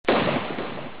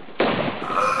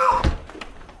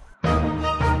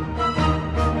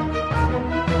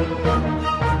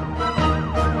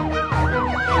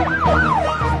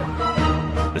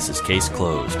This is Case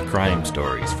Closed, crime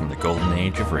stories from the golden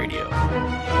age of radio.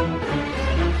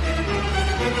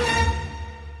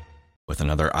 With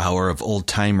another hour of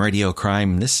old-time radio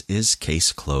crime, this is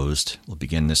Case Closed. We'll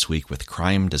begin this week with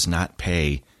Crime Does Not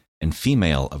Pay and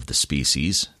Female of the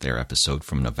Species, their episode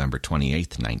from November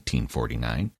 28th,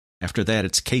 1949. After that,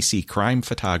 it's Casey, Crime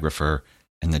Photographer,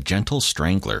 and The Gentle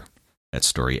Strangler. That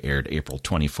story aired April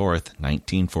 24th,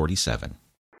 1947.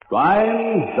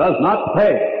 Crime Does Not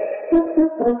Pay.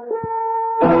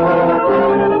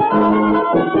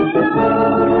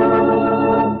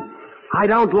 I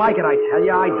don't like it, I tell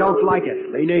you. I don't like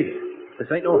it. Me neither. This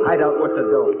ain't no hideout worth the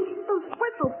dough. Those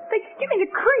whistles, they give me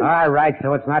the creep. All right,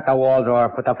 so it's not the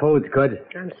Waldorf, but the food's good.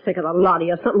 I'm sick of the lot of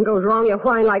you. Something goes wrong, you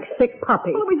whine like sick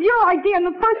puppy. Well, it was your idea in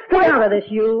the first place. Get out of this,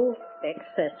 you.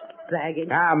 Excess baggage.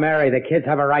 Now, Mary, the kids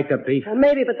have a right to beef. Well,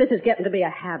 maybe, but this is getting to be a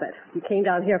habit. You came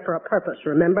down here for a purpose,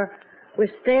 remember? We're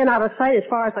staying out of sight as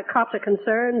far as the cops are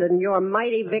concerned, and you're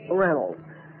mighty Vic Reynolds.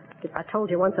 If I told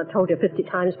you once, I told you 50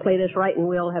 times, play this right and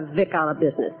we'll have Vic out of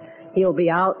business. He'll be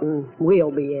out and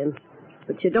we'll be in.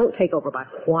 But you don't take over by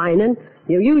whining.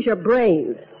 You use your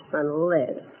brains and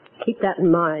lead. Keep that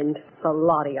in mind, the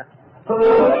lot of you.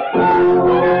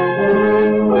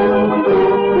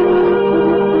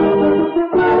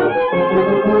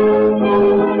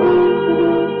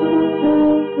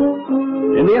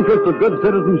 In the interest of good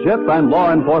citizenship and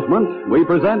law enforcement, we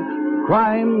present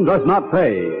Crime Does Not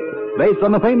Pay, based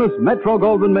on the famous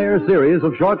Metro-Goldwyn-Mayer series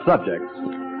of short subjects.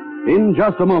 In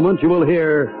just a moment, you will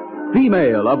hear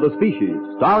Female of the Species,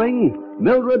 starring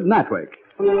Mildred Natwick.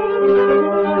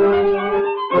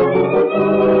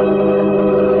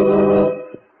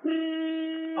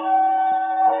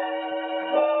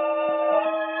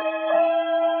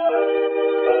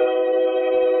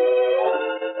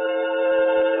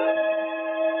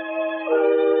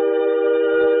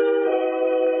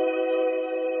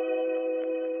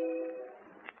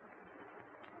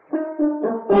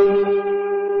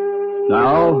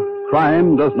 Now,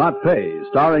 Crime Does Not Pay,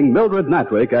 starring Mildred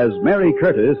Natwick as Mary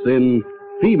Curtis in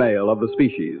Female of the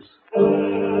Species.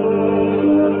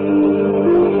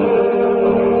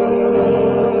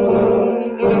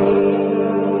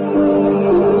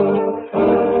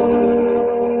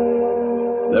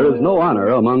 There is no honor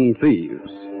among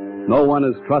thieves. No one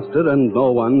is trusted and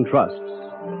no one trusts.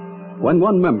 When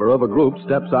one member of a group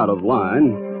steps out of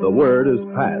line, the word is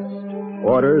passed.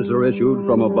 Orders are issued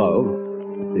from above.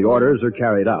 The orders are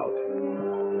carried out.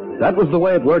 That was the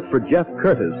way it worked for Jeff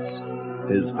Curtis.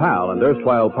 His pal and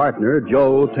erstwhile partner,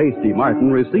 Joe Tasty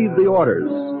Martin, received the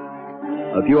orders.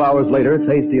 A few hours later,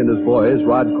 Tasty and his boys,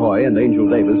 Rod Coy and Angel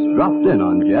Davis, dropped in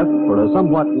on Jeff for a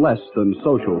somewhat less than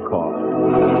social call.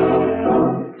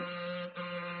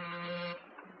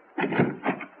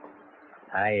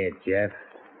 Hiya, Jeff.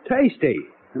 Tasty.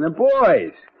 And the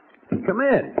boys. Come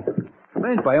in. Come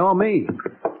in, by all means.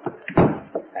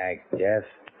 Thanks, Jeff.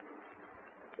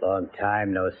 Long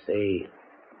time no see.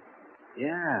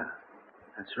 Yeah,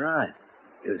 that's right.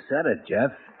 You said it,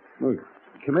 Jeff. Look,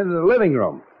 come into the living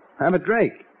room. Have a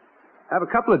drink. Have a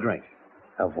couple of drinks.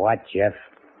 Of what, Jeff?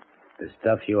 The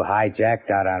stuff you hijacked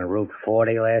out on Route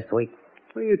 40 last week?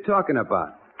 What are you talking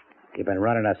about? You've been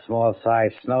running a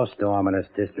small-sized snowstorm in this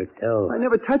district, too. I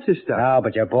never touched this stuff. No,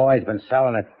 but your boy's been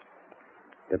selling it.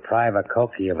 Deprive a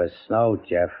cookie of his snow,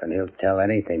 Jeff, and he'll tell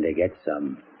anything to get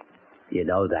some. You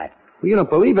know that. Well, you don't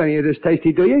believe any of this,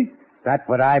 Tasty, do you? That's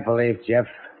what I believe, Jeff.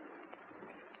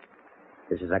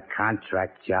 This is a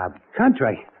contract job.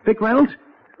 Contract? Vic Reynolds?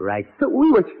 Right. But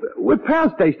we're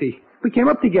pals, Tasty. We came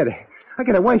up together. I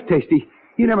got a wife, Tasty.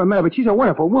 You never met her, but she's a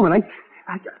wonderful woman.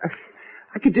 I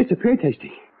could disappear,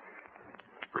 Tasty.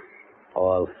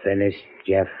 All finished,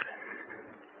 Jeff?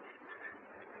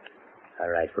 All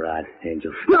right, Rod,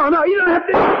 Angel. No, you don't have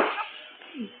to...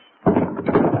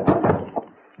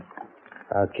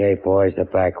 Okay, boys, the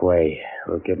back way.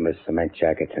 We'll give him a cement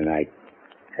jacket tonight.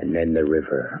 And then the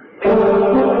river.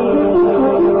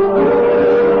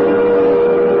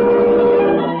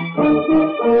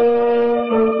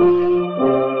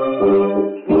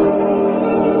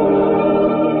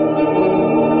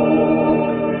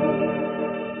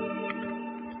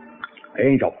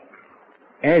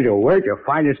 Angel, where'd you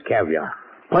find this caviar?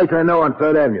 Place I know on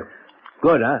 3rd Avenue.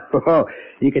 Good, huh? Oh,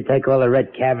 you can take all the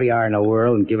red caviar in the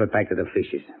world and give it back to the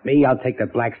fishes. Me, I'll take the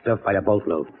black stuff by the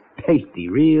boatload. Tasty,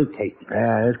 real tasty.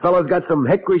 Yeah, this fellow's got some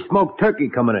hickory smoked turkey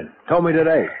coming in. Told me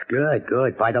today.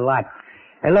 Good. By the lot.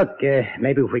 Hey, look,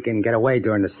 maybe if we can get away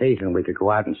during the season, we could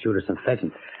go out and shoot us some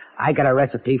pheasant. I got a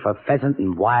recipe for pheasant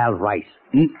and wild rice.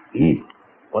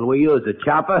 What'll we use, a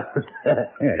chopper?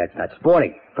 Yeah, that's not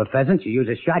sporting. For pheasants, you use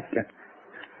a shotgun.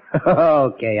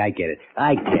 Okay, I get it.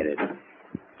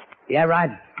 Yeah,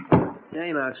 Rod?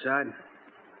 Dame outside.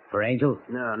 For Angel?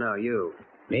 No, you.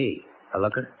 Me? A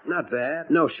looker? Not bad.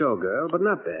 No showgirl, but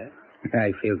not bad.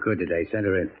 I feel good today. Send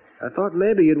her in. I thought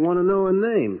maybe you'd want to know her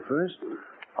name first.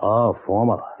 Oh,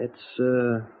 formal. It's,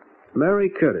 Mary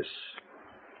Curtis.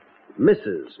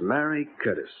 Mrs. Mary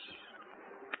Curtis.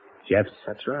 Jeff's?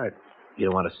 That's right. You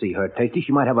don't want to see her, Tasty.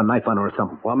 She might have a knife on her or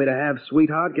something. Want me to have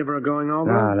Sweetheart give her a going over?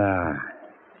 No.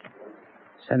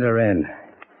 Send her in.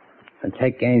 And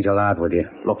take Angel out with you.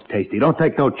 Look, Tasty, don't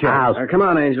take no chance. Come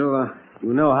on, Angel.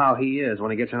 You know how he is when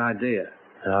he gets an idea.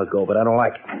 I'll go, but I don't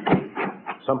like it.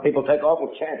 Some people take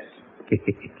awful chances.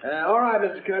 All right,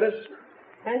 Mr. Curtis.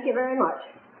 Thank you very much.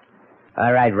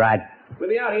 All right, Rod. We'll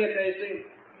be out here, Tasty.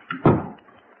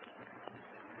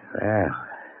 Well,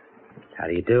 how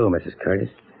do you do, Mrs. Curtis?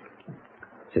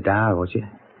 Sit down, won't you?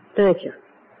 Thank you.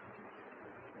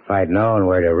 If I'd known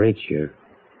where to reach you.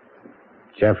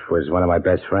 Jeff was one of my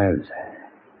best friends.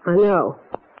 I know.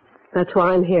 That's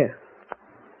why I'm here.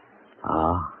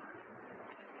 Oh.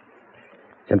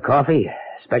 Some coffee?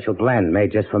 Special blend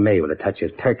made just for me with a touch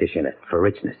of Turkish in it for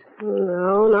richness.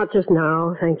 No, not just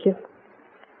now, thank you.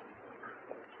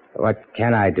 What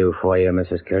can I do for you,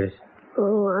 Mrs. Curtis?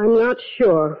 Oh, I'm not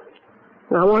sure.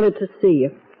 I wanted to see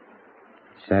you.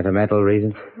 Sentimental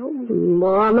reasons? Oh,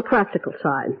 more on the practical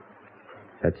side.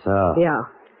 That's all. Yeah.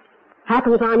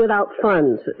 Happens I'm without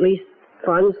funds, at least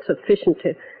funds sufficient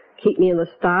to keep me in the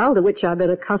style to which I've been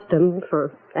accustomed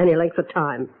for any length of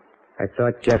time. I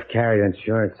thought Jeff carried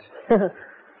insurance.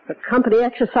 The company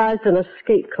exercised an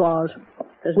escape clause.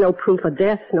 There's no proof of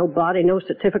death, no body, no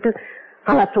certificate.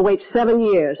 I'll have to wait 7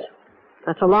 years.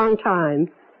 That's a long time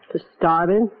to starve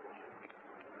in.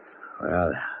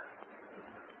 Well,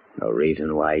 no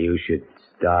reason why you should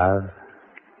starve.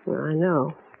 I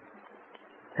know.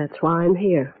 That's why I'm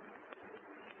here.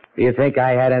 Do you think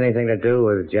I had anything to do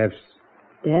with Jeff's...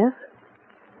 Death?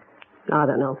 I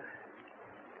don't know.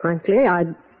 Frankly, I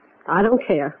don't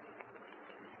care.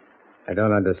 I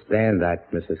don't understand that,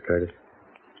 Mrs. Curtis.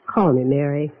 Call me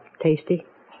Mary, Tasty.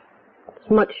 It's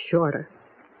much shorter.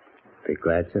 Be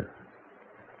glad to.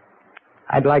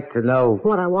 I'd like to know...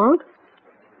 What I want?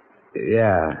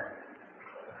 Yeah.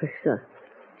 It's the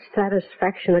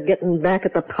satisfaction of getting back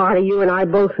at the party you and I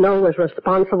both know was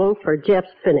responsible for Jeff's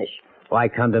finish. Why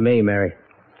come to me, Mary?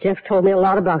 Jeff told me a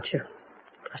lot about you.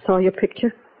 I saw your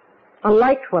picture. I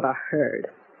liked what I heard.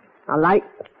 I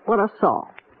liked what I saw.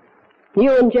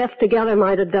 You and Jeff together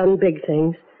might have done big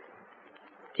things.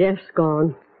 Jeff's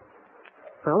gone.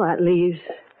 Well, that leaves...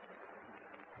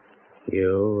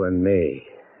 You and me.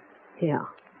 Yeah.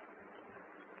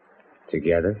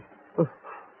 Together?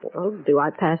 Well, do I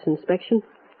pass inspection?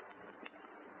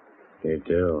 You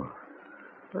do.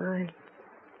 I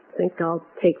think I'll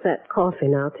take that coffee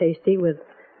now, Tasty, with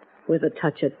a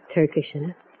touch of Turkish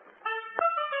in it.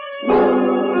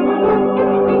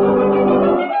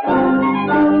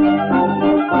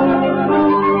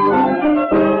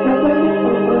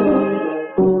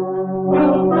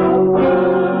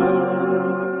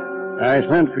 I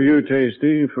sent for you,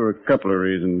 Tasty, for a couple of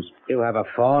reasons. You have a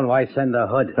phone. Why send the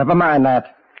hood? Never mind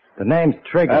that. The name's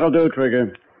Trigger. That'll do,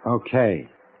 Trigger. Okay.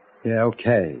 Yeah,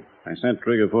 okay. I sent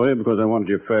Trigger for you because I wanted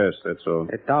you fast, that's all.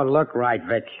 It don't look right,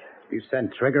 Vic. You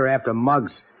sent Trigger after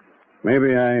Muggs.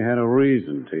 Maybe I had a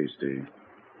reason, Tasty.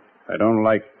 I don't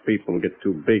like people who get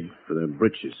too big for their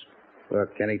britches.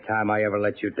 Look, any time I ever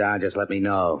let you down, just let me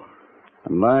know.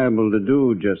 I'm liable to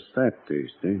do just that,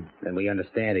 Tasty. Then we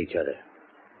understand each other.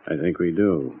 I think we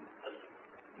do.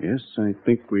 Yes, I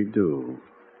think we do.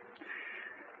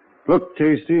 Look,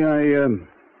 Tasty, I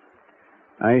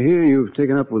hear you've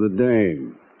taken up with a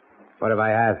dame. What if I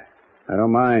have? I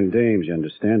don't mind dames, you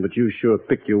understand, but you sure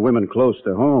pick your women close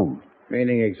to home.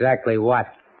 Meaning exactly what?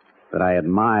 That I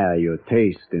admire your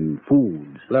taste in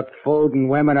food. Look, food and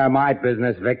women are my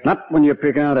business, Vic. Not when you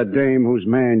pick out a dame whose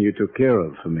man you took care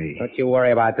of for me. Don't you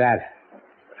worry about that.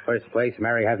 First place,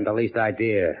 Mary hasn't the least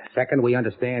idea. Second, we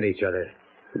understand each other.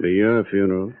 It'll be your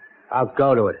funeral. I'll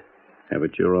go to it. Have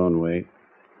it your own way.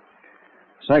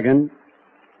 Second,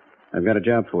 I've got a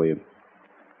job for you.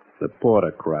 The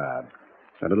Porter crowd.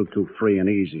 A little too free and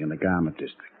easy in the garment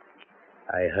district.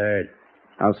 I heard.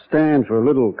 I'll stand for a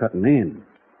little cutting in.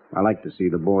 I like to see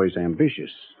the boys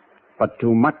ambitious. But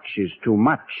too much is too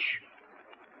much.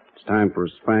 It's time for a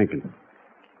spanking.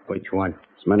 Which one?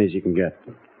 As many as you can get.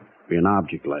 Be an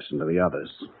object lesson to the others.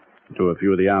 To a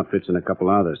few of the outfits in a couple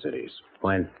other cities.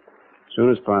 When? As soon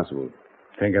as possible.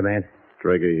 Finger man?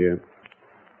 Trigger here.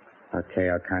 Okay,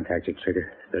 I'll contact you,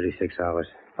 Trigger. 36 hours.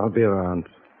 I'll be around.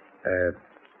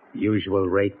 Usual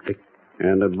rate, Vic.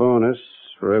 And a bonus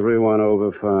for everyone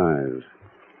over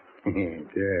 5.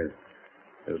 Good.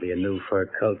 It'll be a new fur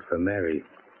coat for Mary.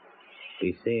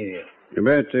 Be seeing you. You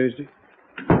bet, Tasty.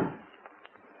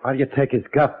 Why do you take his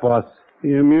guff, boss?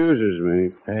 He amuses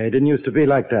me. He didn't used to be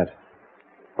like that.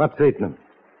 What's eating him?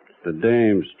 The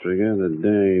dames, Trigger, the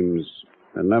dames.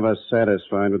 They're never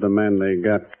satisfied with the man they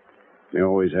got. They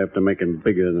always have to make him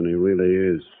bigger than he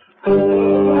really is.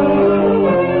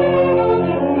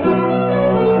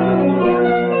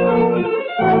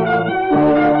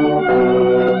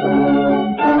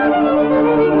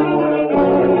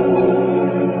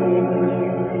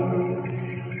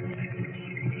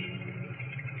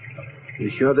 You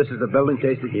sure this is the building,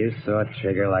 Tasty? You saw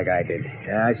Trigger like I did.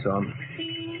 Yeah, I saw him.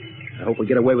 I hope we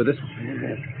get away with this.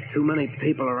 Too many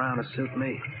people around to suit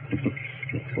me.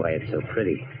 That's why it's so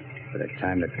pretty. By the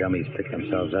time the dummies pick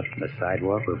themselves up from the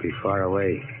sidewalk, we'll be far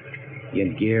away. You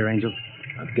in gear, Angel?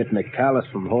 I'm getting a callus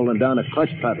from holding down a clutch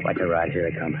pedal. Watch it right. Here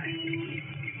they come.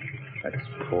 That's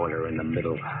Porter in the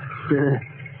middle.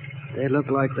 They look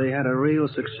like they had a real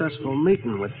successful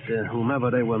meeting with whomever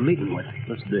they were meeting with.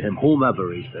 Listen to him,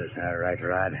 whomever, he says. All right,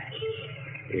 Rod.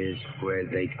 Here's where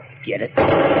they get it. Hey!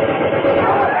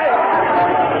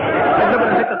 Look at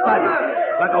him hit the button.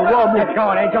 Like a war move. Get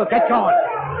going, Angel. Get going.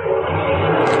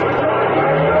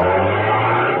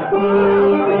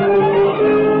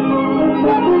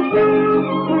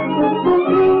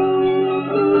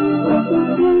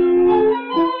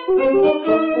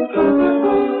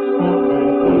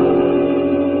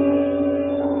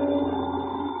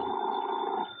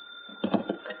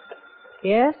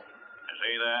 Yes? Is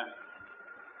he there?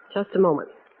 Just a moment.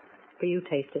 For you,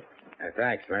 Tasty.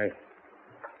 Thanks, Mary.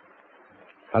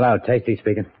 Hello, Tasty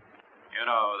speaking. You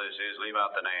know who this is. Leave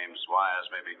out the names. Wires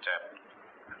may be tapped.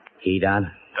 He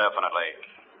done? Definitely.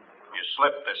 You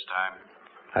slipped this time.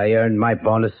 I earned my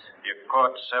bonus. You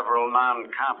caught several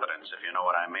non-competents, if you know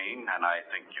what I mean, and I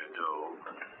think you do.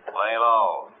 Lay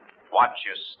low. Watch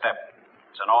your step.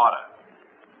 It's an order.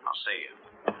 I'll see you.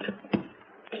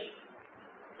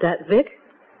 That Vic?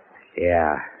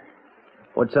 Yeah.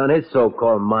 What's on his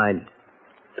so-called mind?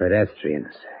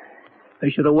 Pedestrians. They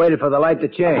should have waited for the light to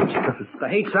change. The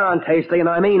heat's on, Tasty, and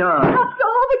I mean on. Stop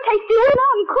over, Tasty. Hold on.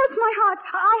 Cross my heart.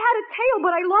 I had a tail,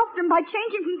 but I lost him by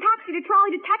changing from taxi to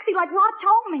trolley to taxi like Rod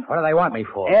told me. What do they want me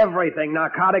for? Everything.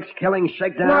 Narcotics, killing,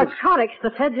 shakedowns. Narcotics. The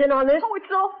Fed's in on this? Oh,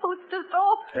 it's awful. It's just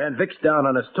awful. And Vic's down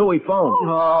on us, too. He phoned.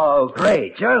 Oh,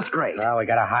 great. Just great. Well, we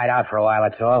gotta hide out for a while,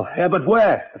 that's all. Yeah, but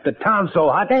where? If the town's so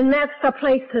hot. Then that's the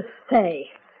place to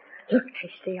stay. Look,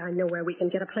 Tasty, I know where we can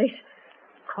get a place.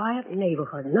 Quiet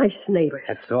neighborhood, nice neighbors.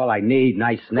 That's all I need,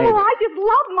 nice neighbors. Oh, I just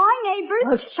love my neighbors.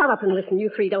 Well, shut up and listen. You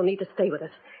three don't need to stay with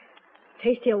us.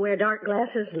 Tasty will wear dark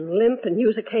glasses and limp and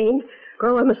use a cane,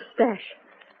 grow a mustache.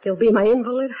 He'll be my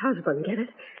invalid husband, get it?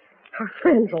 Our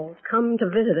friends will come to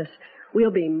visit us.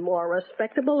 We'll be more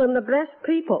respectable than the best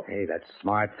people. Hey, that's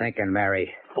smart thinking,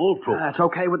 Mary. Foolproof. That's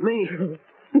okay with me.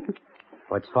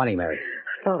 What's funny, Mary?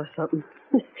 I thought of something.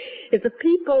 If the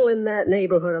people in that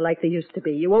neighborhood are like they used to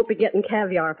be, you won't be getting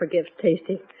caviar for gifts,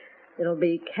 Tasty. It'll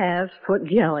be calf's foot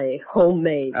jelly,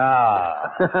 homemade.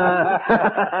 Ah.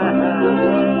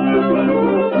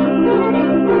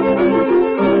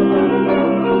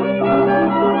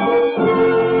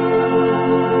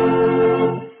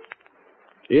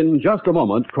 In just a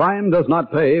moment, Crime Does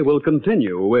Not Pay will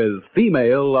continue with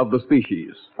Female of the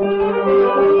Species.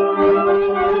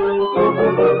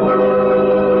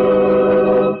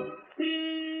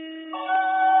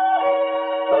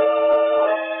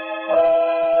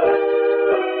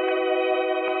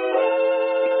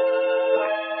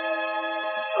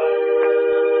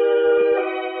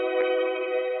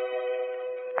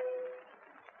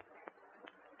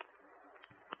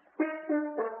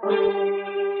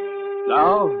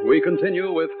 Now, we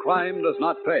continue with Crime Does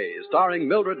Not Pay, starring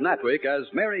Mildred Natwick as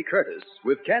Mary Curtis,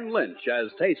 with Ken Lynch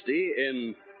as Tasty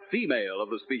in Female of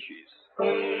the Species.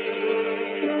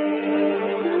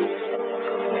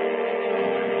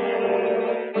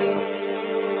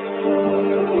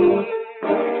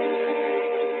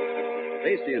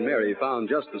 Tasty and Mary found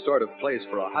just the sort of place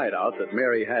for a hideout that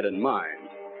Mary had in mind.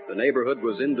 The neighborhood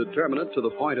was indeterminate to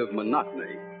the point of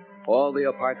monotony. All the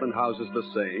apartment houses the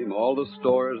same, all the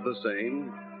stores the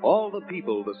same, all the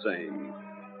people the same.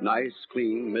 Nice,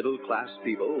 clean, middle-class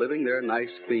people living their nice,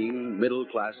 clean,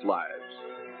 middle-class lives.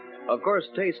 Of course,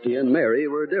 Tasty and Mary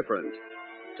were different.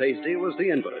 Tasty was the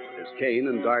invalid, his cane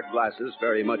and dark glasses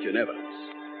very much in evidence.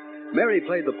 Mary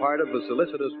played the part of the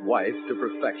solicitous wife to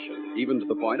perfection, even to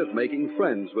the point of making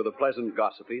friends with the pleasant,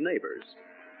 gossipy neighbors.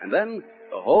 And then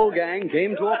the whole gang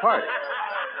came to a party.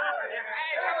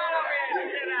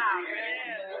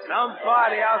 Some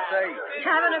party, I'll say.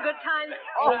 Having a good time?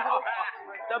 Oh,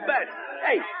 the best.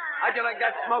 Hey, How'd you like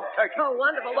that smoked turkey? Oh,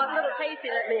 wonderful. What little taste you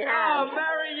let me Oh, have.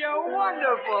 Mary, you're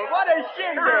wonderful. What a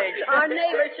shindig. Our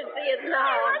neighbors should see us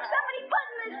now. Somebody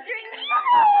button the string.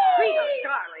 Sweetheart,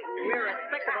 darling. We're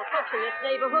respectable folks in this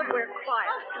neighborhood. We're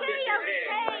quiet. Okay,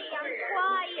 I'm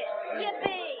quiet.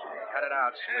 Yippee. Cut it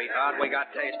out, sweetheart. We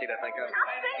got Tasty to think of.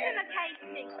 I'm thinking of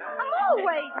Tasty. I'm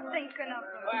always thinking of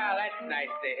her. Well, that's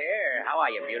nice to hear. How are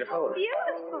you, beautiful?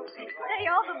 Beautiful. Say,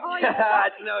 all the boys...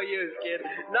 It's no use, kid.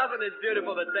 Nothing is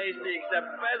beautiful to Tasty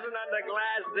except pheasant under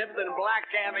glass dipped in black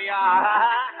caviar.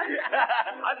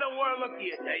 How'd the world look to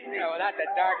you, Tasty? Oh, that's a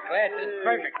dark glass. It's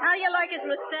perfect. How do you like his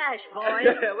mustache,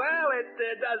 boy? Well, it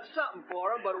does something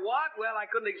for him, but what? Well, I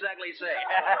couldn't exactly say.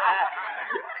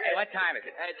 Hey, what time is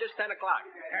it? Just 10 o'clock.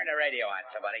 Turn the radio on,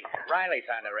 somebody. Riley's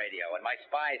on the radio, and my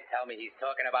spies tell me he's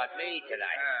talking about me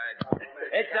tonight.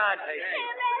 It's on, Tasty.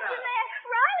 Imagine that.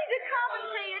 Riley's a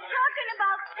commentator talking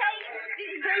about Tasty.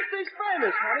 Tasty's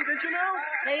famous, honey. Did you know?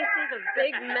 Tasty's a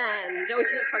big man. Don't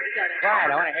you forget it.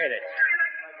 Quiet, I want to hear this.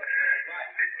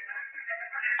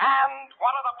 And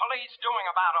what are the police doing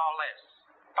about all this?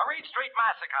 The Reed Street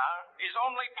Massacre is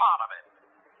only part of it.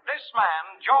 This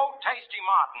man, Joe Tasty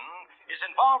Martin, is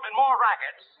involved in more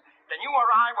rackets than you or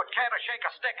I would care to shake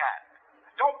a stick at.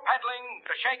 Dope peddling,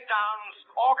 the shakedowns,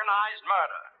 organized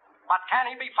murder. But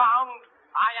can he be found?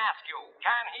 I ask you,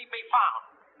 can he be found?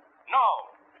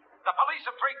 No. The police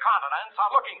of 3 continents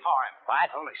are looking for him. What?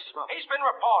 Holy smoke. He's been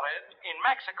reported in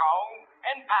Mexico,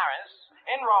 in Paris,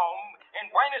 in Rome, in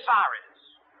Buenos Aires.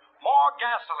 More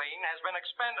gasoline has been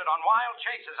expended on wild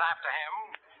chases after him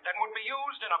than would be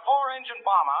used in a 4-engine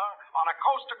bomber on a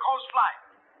coast-to-coast flight.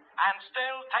 And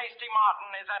still Tasty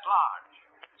Martin is at large.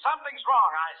 Something's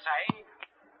wrong, I say.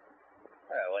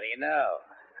 Well, what do you know?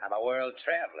 I'm a world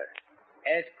traveler.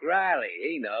 Ask Riley.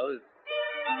 He knows.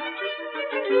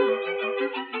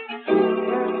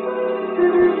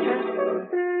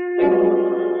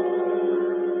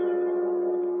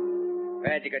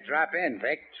 Glad you could drop in,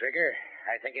 Vic. Trigger.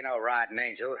 I think you know Rod and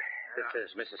Angel. This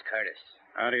is Mrs. Curtis.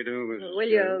 How do you do, Mrs. Will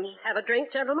you have a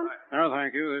drink, gentlemen? No,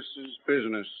 thank you. This is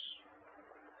business.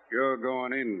 You're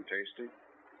going in, Tasty.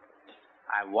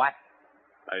 I what?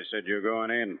 I said you're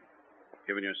going in.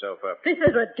 Giving yourself up. This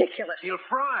is ridiculous. He'll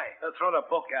fry. They'll throw the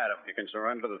book at him. You can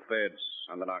surrender the feds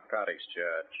on the narcotics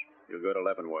charge. You'll go to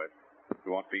Leavenworth.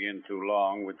 You won't be in too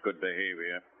long with good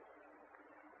behavior.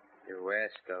 You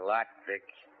ask a lot, Vic.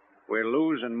 We're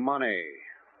losing money.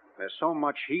 There's so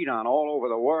much heat on all over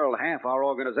the world, half our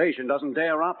organization doesn't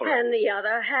dare operate. And the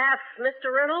other half,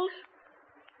 Mr. Reynolds?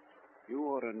 You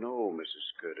ought to know,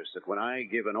 Mrs. Curtis, that when I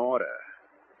give an order,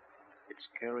 it's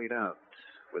carried out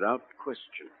without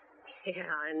question. Yeah,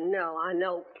 I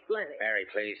know plenty. Mary,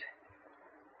 please.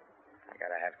 I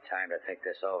gotta have time to think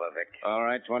this over, Vic. All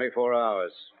right, 24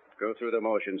 hours. Go through the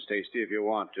motions, Tasty, if you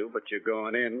want to, but you're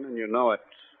going in, and you know it.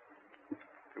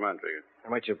 Come on, Trigger.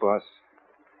 I'm with you, boss.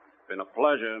 Been a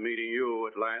pleasure meeting you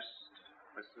at last,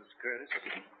 Mrs. Curtis.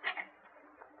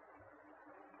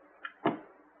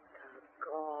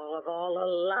 Gall of all the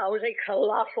lousy,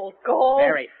 colossal gall.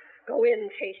 Mary. Go in,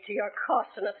 Tasty. You're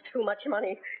costing us too much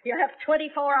money. You have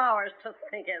 24 hours to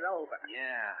think it over.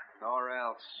 Yeah, or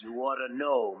else. You ought to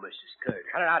know, Mrs. Curtis.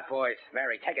 Cut it out, boys.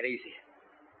 Mary, take it easy.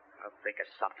 I'll think of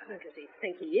something. Who does he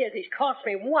think he is? He's cost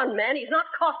me one man. He's not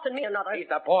costing me another. He's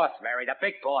the boss, Mary, the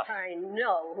big boss. I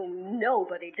know whom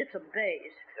nobody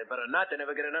disobeys. They better not. They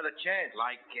never get another chance,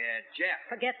 like Jeff.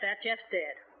 Forget that. Jeff's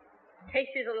dead.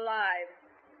 Tasty's alive.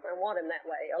 I want him that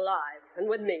way, alive, and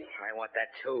with me. I want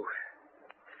that, too.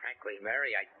 Frankly,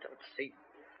 Mary, I don't see...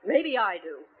 Maybe I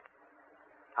do.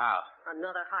 How?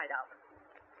 Another hideout.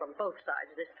 From both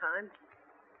sides this time.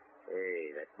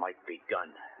 Hey, that might be done.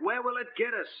 Where will it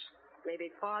get us? Maybe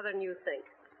farther than you think.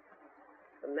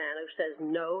 The man who says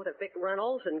no to Vic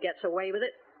Reynolds and gets away with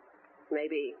it,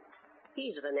 maybe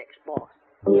he's the next boss.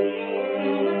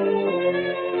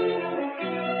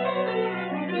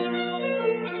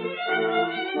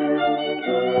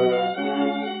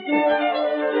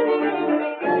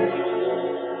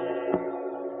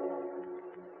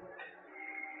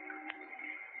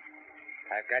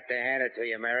 I've got to hand it to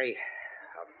you, Mary.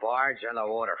 A barge on the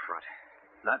waterfront.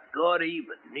 Not gaudy,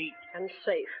 but neat. And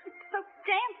safe. It's so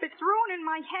damp, it's ruining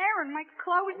my hair and my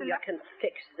clothes and... You can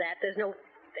fix that. There's no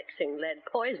fixing lead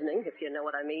poisoning, if you know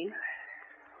what I mean.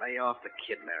 Lay off the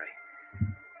kid, Mary.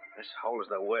 This hole is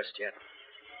the worst yet.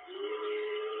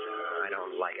 I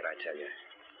don't like it, I tell you.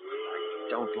 I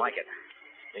don't like it.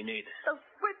 Me neither. So,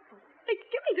 hey,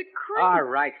 give me the cream. All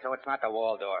right, so it's not the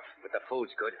Waldorf, but the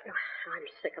food's good. I'm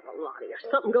sick of a lot of you.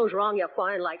 Something goes wrong, you're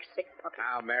flying like sick puppies.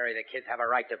 Now, Mary, the kids have a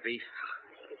right to beef.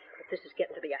 But this is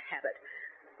getting to be a habit.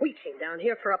 We came down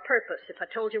here for a purpose. If I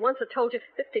told you once, I told you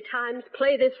 50 times.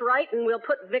 Play this right, and we'll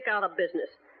put Vic out of business.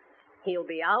 He'll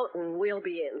be out, and we'll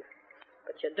be in.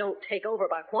 But you don't take over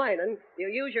by whining. You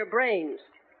use your brains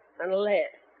and lead.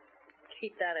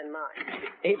 Keep that in mind.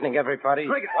 Evening, everybody.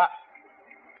 Trigger. What?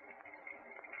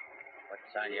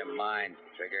 What's on your mind,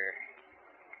 Trigger?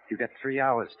 You got 3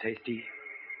 hours, Tasty.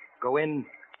 Go in,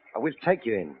 or we'll take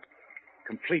you in.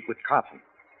 Complete with coffin.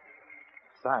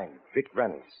 Signed, Vic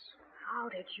Reynolds. How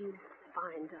did you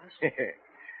find us?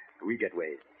 We get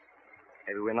ways.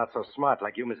 Maybe we're not so smart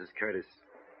like you, Mrs. Curtis,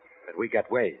 but we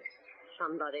got ways.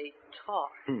 Somebody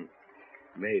talk.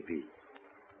 Maybe.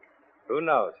 Who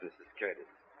knows, Mrs. Curtis?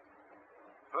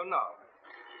 Who knows?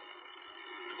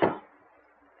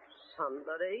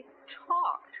 Somebody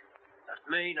talked. Not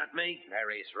me.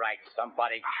 Mary's right.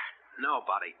 Somebody.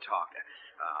 Nobody talked.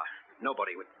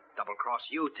 Nobody would double-cross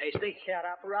you, Tasty. Shut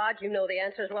up, Rod. You know the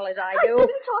answer as well as I I do.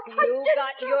 didn't talk. I You didn't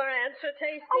got talk. your answer,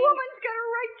 Tasty. A woman's got a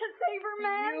right to save her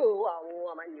man. You, a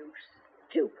woman, you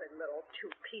stupid little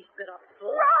two-piece bit of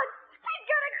fluff. Rod, he's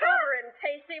got a gun. Cover him,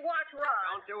 Tasty. Watch Rod.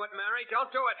 Don't do it, Mary.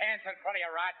 Don't do it. Hands in front of you,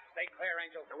 Rod. Stay clear,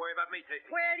 Angel. Don't worry about me, Tasty.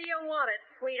 Where do you want it,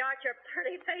 sweetheart? Your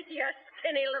pretty face, your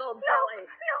skinny little No, belly.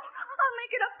 no, I'll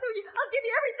make it up to you. I'll give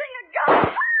you everything I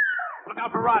got. Look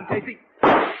out for Ron, Tasty.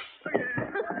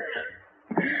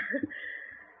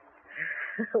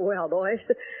 Well, boys,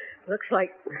 looks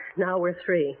like now we're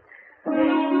three.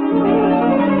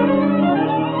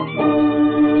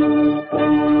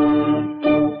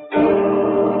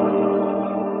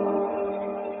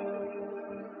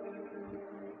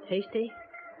 Tasty,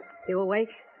 you awake?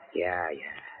 Yeah.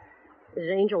 Is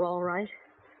Angel all right?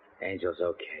 Angel's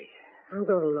okay. I'm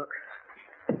going to look.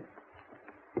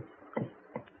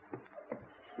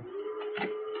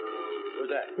 Who's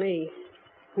that? Me,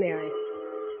 Mary.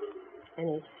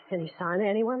 Any sign of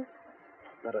anyone?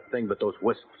 Not a thing but those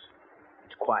whistles.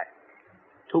 It's quiet.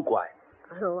 Too quiet.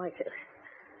 I don't like it.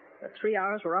 The 3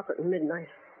 hours we're up at midnight.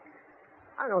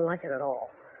 I don't like it at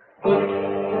all.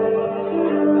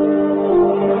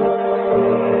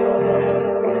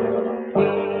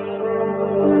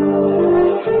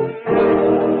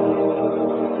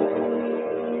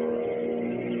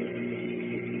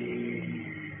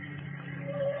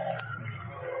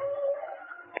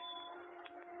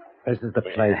 This is the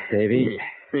place, Davy.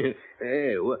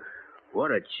 Hey,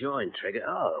 what a joint, Trigger.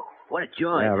 Oh, what a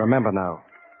joint. Yeah, remember now.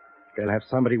 They'll have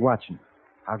somebody watching.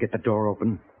 I'll get the door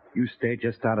open. You stay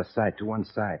just out of sight to one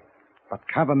side. But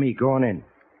cover me going in.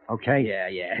 Okay? Yeah.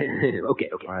 Okay.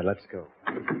 All right, let's go.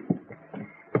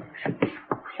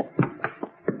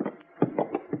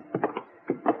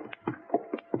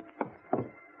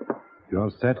 You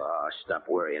all set? Oh, stop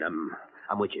worrying.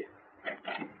 I'm with you.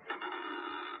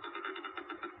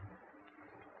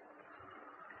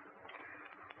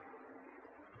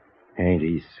 Ain't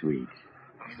he sweet?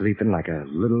 Sleeping like a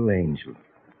little angel.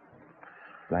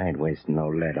 I ain't wasting no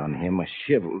lead on him. A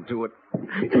shiv will do it.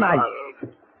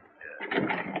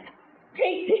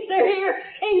 Casey, they're here.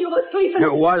 Angel was sleeping.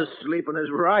 It was sleeping is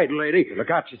right, lady. Look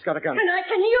out, she's got a gun. And I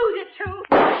can use it, too.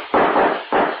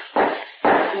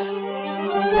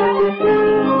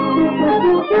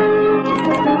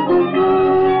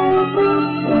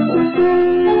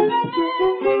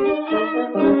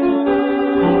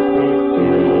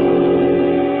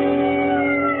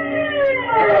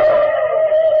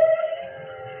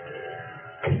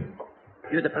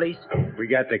 You're the police? We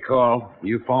got the call.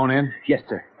 You phone in? Yes,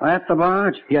 sir. At the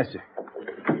barge? Yes, sir.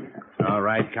 All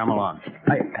right, come along.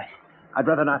 I'd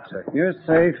rather not, sir. You're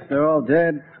safe. They're all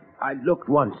dead. I looked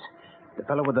once. The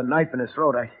fellow with the knife in his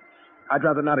throat. I'd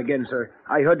rather not again, sir.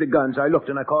 I heard the guns. I looked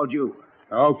and I called you.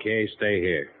 Okay, stay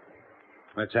here.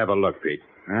 Let's have a look, Pete.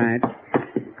 All right.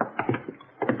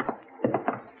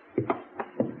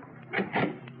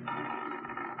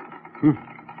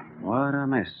 What a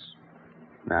mess.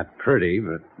 Not pretty,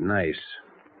 but nice.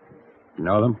 You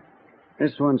know them?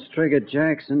 This one's Trigger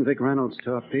Jackson, Vic Reynolds'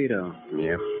 torpedo.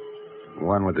 Yep. The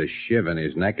one with the shiv in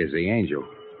his neck is the Angel.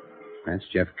 That's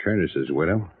Jeff Curtis's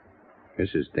widow. This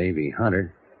is Davy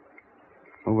Hunter.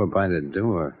 Over by the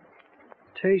door.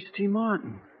 Tasty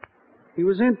Martin. He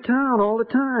was in town all the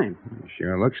time.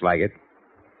 Sure looks like it.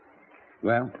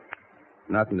 Well,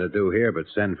 nothing to do here but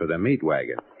send for the meat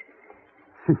wagon.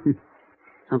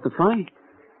 Something funny?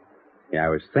 Yeah, I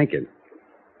was thinking.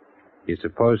 You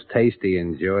suppose Tasty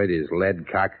enjoyed his lead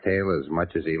cocktail as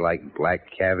much as he liked black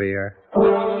caviar?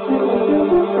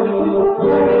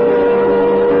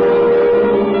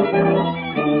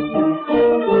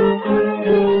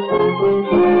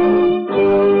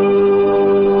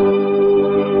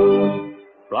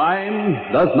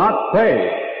 Crime does not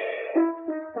pay.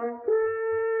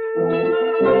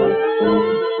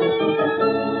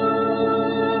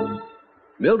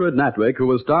 Mildred Natwick, who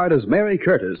was starred as Mary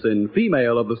Curtis in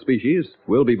Female of the Species,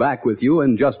 will be back with you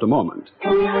in just a moment.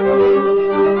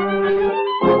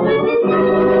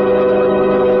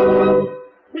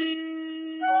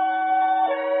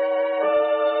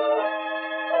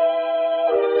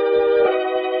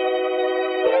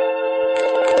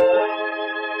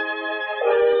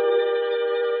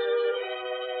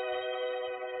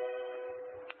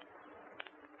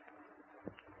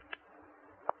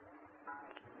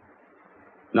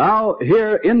 Now,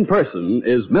 here in person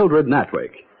is Mildred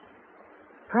Natwick.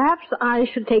 Perhaps I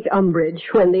should take umbrage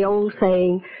when the old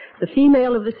saying, the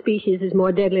female of the species is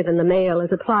more deadly than the male,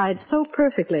 is applied so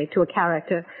perfectly to a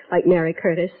character like Mary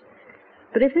Curtis.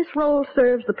 But if this role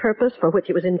serves the purpose for which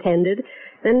it was intended,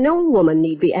 then no woman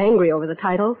need be angry over the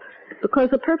title, because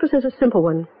the purpose is a simple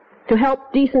one, to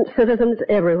help decent citizens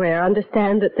everywhere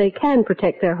understand that they can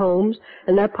protect their homes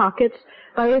and their pockets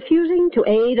by refusing to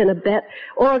aid and abet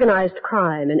organized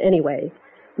crime in any way.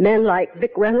 Men like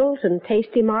Vic Reynolds and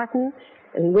Tasty Martin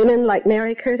and women like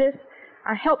Mary Curtis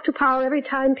are helped to power every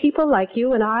time people like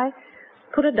you and I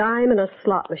put a dime in a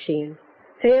slot machine,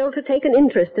 fail to take an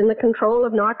interest in the control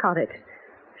of narcotics,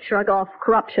 shrug off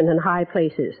corruption in high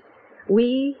places.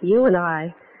 We, you and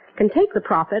I, can take the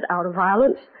profit out of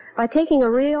violence by taking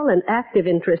a real and active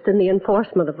interest in the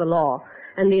enforcement of the law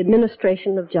and the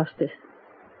administration of justice.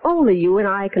 Only you and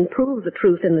I can prove the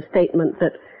truth in the statement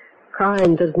that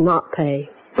crime does not pay.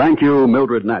 Thank you,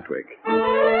 Mildred Natwick.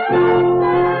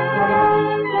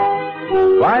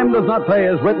 Crime Does Not Pay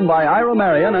is written by Ira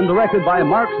Marion and directed by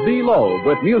Marks B. Loeb,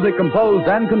 with music composed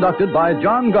and conducted by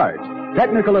John Gart.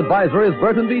 Technical advisor is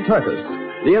Burton B. Turtis.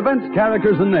 The events,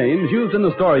 characters, and names used in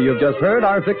the story you've just heard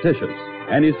are fictitious.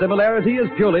 Any similarity is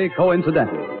purely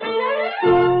coincidental.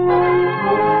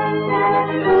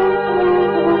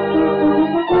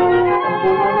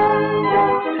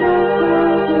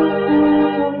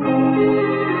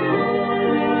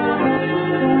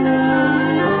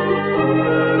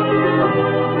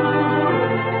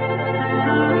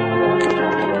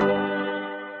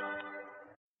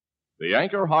 The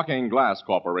Anchor Hocking Glass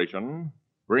Corporation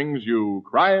brings you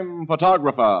Crime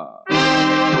Photographer.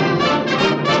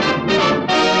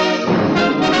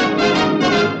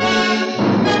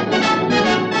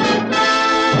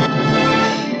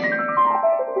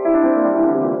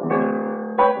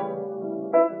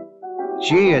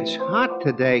 Gee, it's hot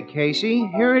today, Casey.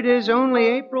 Here it is only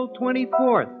April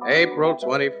 24th. April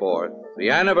 24th, the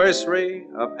anniversary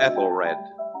of Ethelred.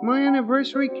 My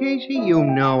anniversary, Casey? You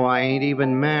know I ain't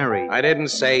even married. I didn't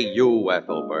say you,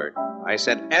 Ethelbert. I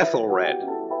said Ethelred,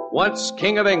 once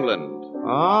King of England.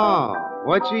 Oh,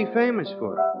 what's he famous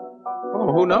for?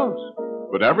 Oh, who knows?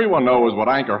 But everyone knows what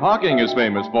Anchor Hocking is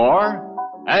famous for.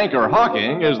 Anchor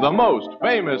Hocking is the most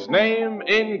famous name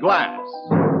in glass.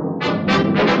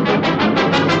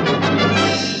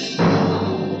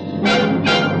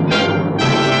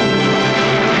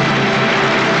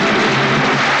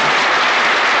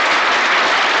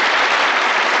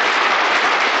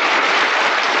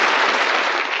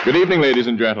 Good evening, ladies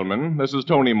and gentlemen. This is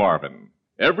Tony Marvin.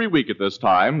 Every week at this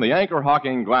time, the Anchor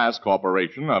Hocking Glass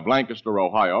Corporation of Lancaster,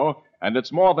 Ohio, and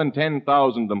its more than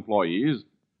 10,000 employees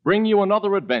bring you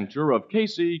another adventure of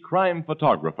Casey, crime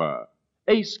photographer,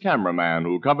 ace cameraman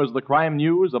who covers the crime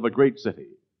news of a great city.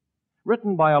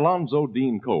 Written by Alonzo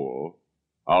Dean Cole,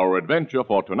 our adventure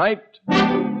for tonight,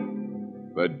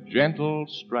 The Gentle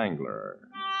Strangler.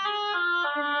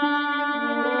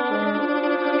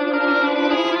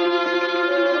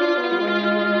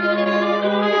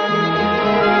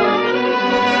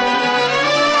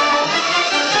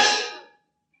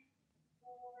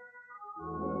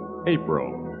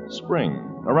 April, spring,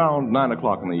 around 9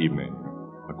 o'clock in the evening.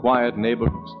 A quiet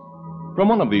neighborhood. From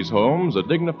one of these homes, a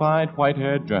dignified,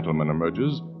 white-haired gentleman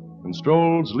emerges and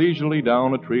strolls leisurely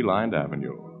down a tree-lined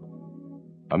avenue.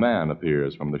 A man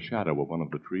appears from the shadow of one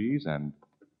of the trees and...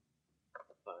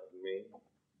 Pardon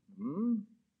me?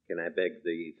 Can I beg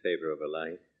the favor of a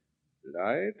light?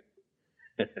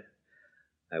 Light?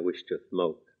 I wish to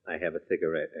smoke. I have a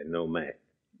cigarette and no match.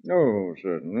 Oh,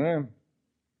 certainly.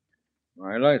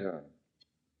 My lighter.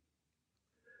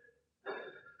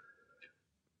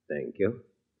 Thank you.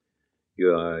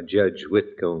 You are Judge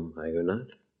Whitcomb, are you not?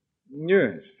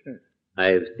 Yes. I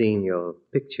have seen your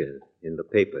picture in the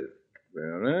papers.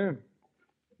 Really?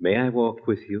 May I walk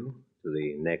with you to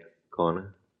the next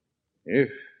corner? If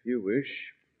you wish.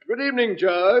 Good evening,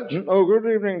 Judge. Oh, good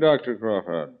evening, Dr.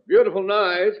 Crawford. Beautiful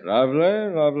night.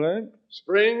 Lovely, lovely.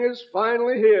 Spring is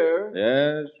finally here.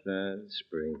 Yes, yes.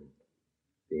 Spring.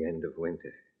 The end of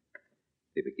winter.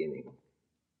 The beginning.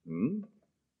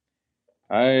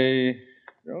 I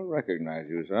don't recognize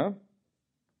you, sir.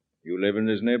 You live in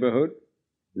this neighborhood?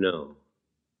 No,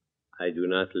 I do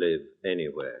not live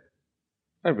anywhere.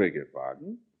 I beg your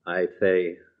pardon? I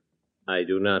say, I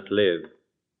do not live.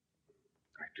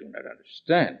 I do not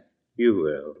understand. You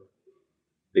will,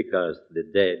 because the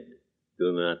dead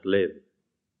do not live.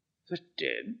 The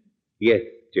dead? Yes,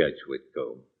 Judge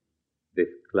Whitcomb. This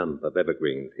clump of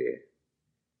evergreens here.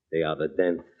 They are the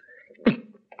dense.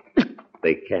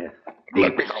 They cast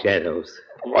deep shadows.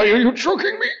 Why are you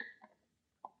choking me?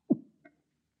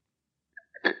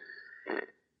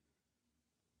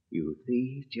 You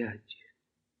see, Judge,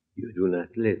 you do not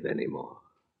live anymore.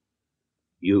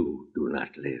 You do not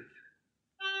live.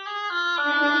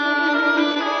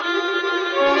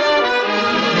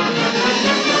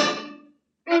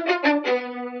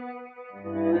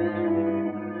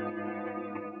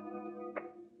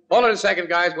 Hold it a second,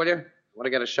 guys, will you? I want to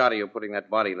get a shot of you putting that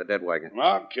body in the dead wagon.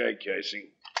 Okay,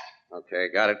 Casey. Okay,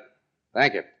 got it.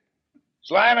 Thank you.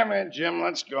 Slide him in, Jim.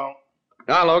 Let's go.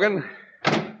 Now, Logan,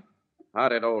 how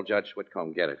did old Judge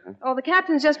Whitcomb get it, huh? Oh, the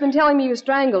captain's just been telling me you were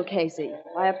strangled, Casey,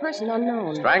 by a person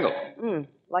unknown. Strangled?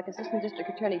 Like Assistant District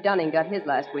Attorney Dunning got his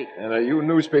last week. And are you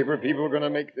newspaper people going to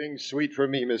make things sweet for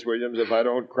me, Miss Williams, if I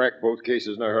don't crack both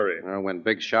cases in a hurry? Well, when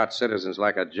big shot citizens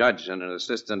like a judge and an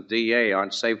assistant DA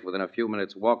aren't safe within a few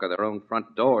minutes' walk of their own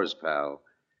front doors, pal,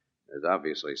 there's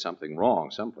obviously something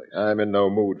wrong someplace. I'm in no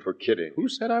mood for kidding. Who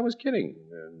said I was kidding?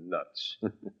 You're nuts.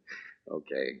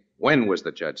 Okay. When was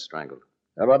the judge strangled?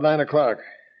 About 9 o'clock.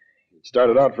 He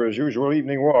started out for his usual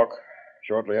evening walk.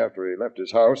 Shortly after he left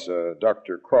his house,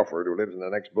 Dr. Crawford, who lives in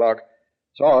the next block,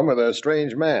 saw him with a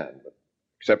strange man.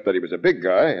 Except that he was a big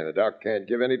guy, and the doc can't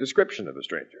give any description of the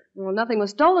stranger. Well, nothing was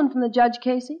stolen from the judge,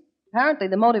 Casey. Apparently,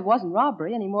 the motive wasn't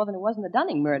robbery any more than it was in the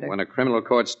Dunning murder. When a criminal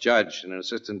court's judge and an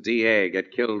assistant DA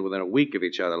get killed within a week of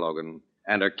each other, Logan,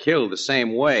 and are killed the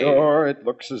same way... Sure, it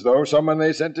looks as though someone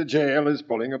they sent to jail is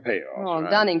pulling a payoff. Oh, right.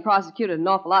 Dunning prosecuted an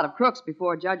awful lot of crooks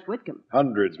before Judge Whitcomb.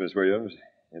 Hundreds, Miss Williams.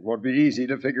 It won't be easy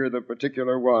to figure the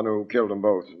particular one who killed them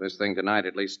both. This thing tonight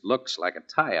at least looks like a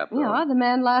tie-up. Yeah, the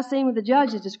man last seen with the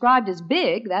judge is described as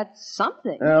big. That's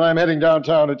something. Well, I'm heading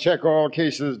downtown to check all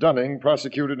cases Dunning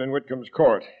prosecuted in Whitcomb's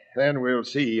court. Then we'll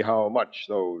see how much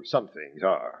those somethings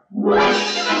are.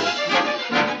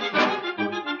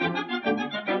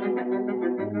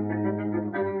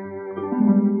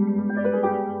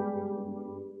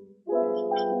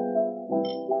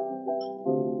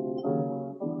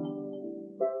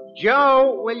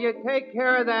 Joe, will you take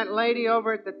care of that lady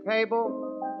over at the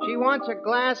table? She wants a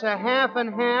glass of half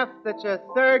and half that's a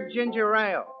third ginger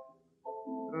ale.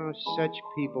 Oh, such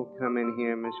people come in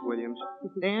here, Miss Williams.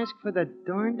 They ask for the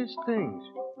darndest things.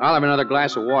 I'll have another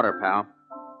glass of water, pal.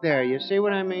 There, you see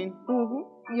what I mean?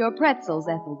 Mm-hmm. Your pretzels,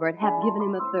 Ethelbert, have given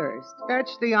him a thirst.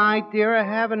 That's the idea of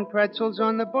having pretzels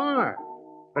on the bar.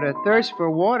 But a thirst for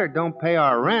water don't pay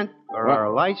our rent or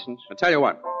our license. I'll tell you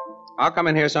what. I'll come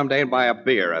in here someday and buy a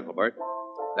beer, Ethelbert.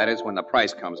 That is, when the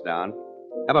price comes down.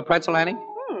 Have a pretzel, Annie?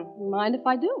 Mind if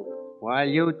I do? While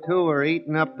you two are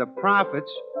eating up the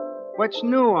profits, what's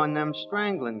new on them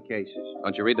strangling cases?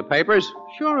 Don't you read the papers?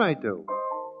 Sure I do.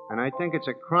 And I think it's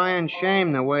a crying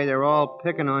shame the way they're all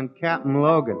picking on Captain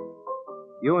Logan.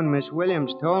 You and Miss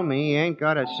Williams told me he ain't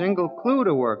got a single clue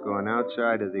to work on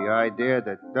outside of the idea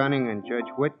that Dunning and Judge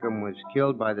Whitcomb was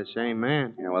killed by the same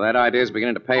man. Yeah, well, that idea's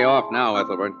beginning to pay off now,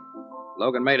 Ethelbert.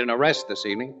 Logan made an arrest this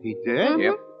evening. He did?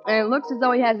 Yep. And it looks as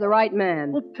though he has the right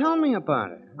man. Well, tell me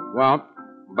about it. Well,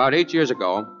 about 8 years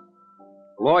ago,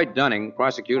 Lloyd Dunning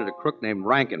prosecuted a crook named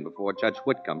Rankin before Judge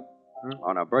Whitcomb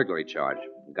on a burglary charge.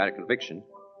 He got a conviction.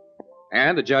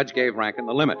 And the judge gave Rankin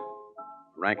the limit.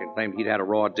 Rankin claimed he'd had a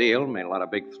raw deal, made a lot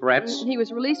of big threats. He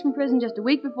was released from prison just a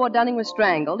week before Dunning was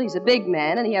strangled. He's a big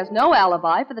man, and he has no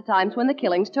alibi for the times when the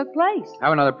killings took place.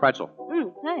 Have another pretzel.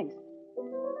 Thanks.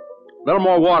 A little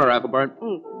more water, Ethelbert.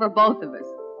 For both of us.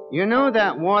 You know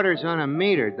that water's on a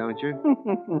meter, don't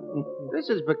you? This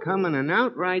is becoming an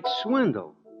outright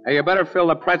swindle. Hey, you better fill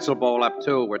the pretzel bowl up,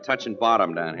 too. We're touching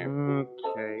bottom down here.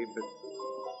 Okay, but...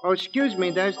 Oh, excuse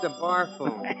me, there's the bar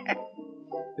phone.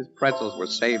 His pretzels were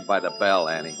saved by the bell,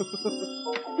 Annie.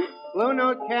 Blue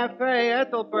Note Cafe,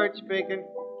 Ethelbert speaking.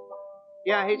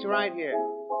 Yeah, he's right here.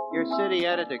 Your city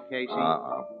editor, Casey.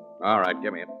 Uh-oh. All right,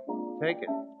 give me it. Take it.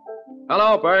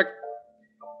 Hello, Burke.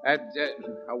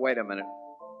 Wait a minute.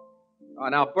 Oh,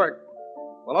 now, Burke.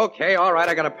 Well, okay, all right,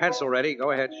 I got a pencil ready.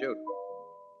 Go ahead, shoot.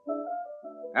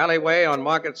 Alleyway on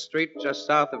Market Street, just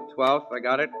south of 12th. I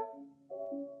got it.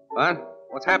 What?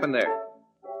 What's happened there?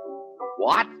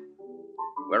 What?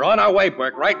 We're on our way,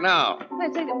 Burke, right now.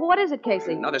 Wait, what is it,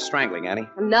 Casey? Another strangling, Annie.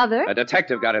 Another? A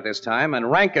detective got it this time, and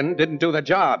Rankin didn't do the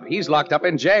job. He's locked up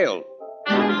in jail.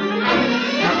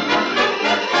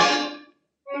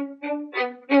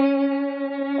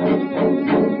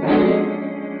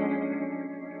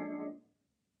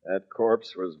 That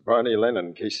corpse was Barney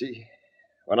Lennon, Casey.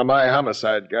 One of my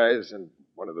homicide guys and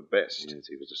one of the best. Yes,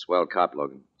 he was a swell cop,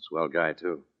 Logan. Swell guy,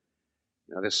 too.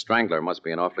 Now, this strangler must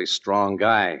be an awfully strong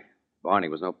guy. Barney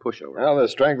was no pushover. Well, the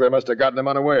strangler must have gotten him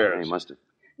unawares. He must have.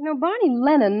 You know, Barney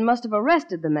Lennon must have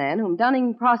arrested the man whom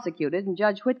Dunning prosecuted and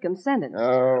Judge Whitcomb sentenced.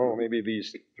 Oh, maybe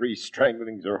these three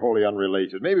stranglings are wholly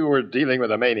unrelated. Maybe we're dealing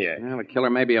with a maniac. Well, the killer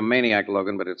may be a maniac,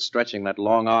 Logan, but it's stretching that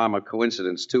long arm of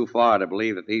coincidence too far to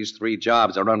believe that these three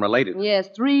jobs are unrelated. Yes,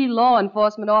 3 law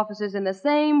enforcement officers in the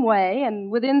same way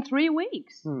and within 3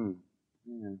 weeks.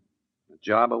 Yeah. A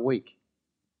job a week.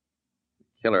 The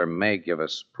killer may give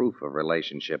us proof of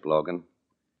relationship, Logan.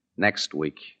 Next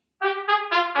week.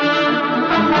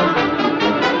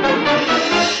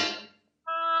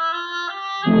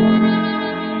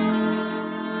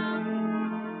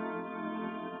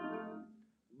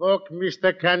 Look,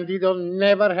 Mr. Candido,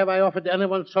 never have I offered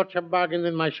anyone such a bargain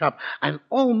in my shop. An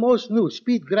almost new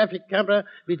speed graphic camera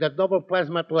with a double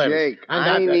plasma lens. Jake,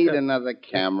 I need another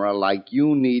camera like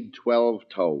you need 12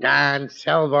 toes. Can't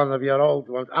sell one of your old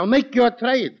ones. I'll make you a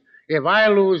trade. If I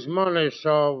lose money,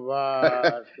 so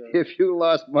what? If you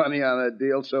lost money on a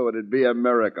deal, so it'd be a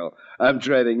miracle. I'm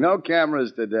trading no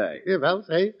cameras today. Yeah, well,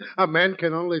 say, a man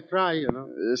can only try, you know.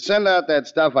 Send out that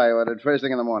stuff I ordered first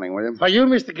thing in the morning, will you? For you,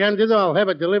 Mr. Candido, I'll have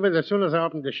it delivered as soon as I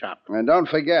open the shop. And don't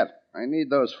forget, I need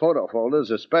those photo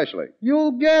folders especially.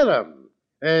 You'll get them.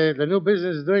 The new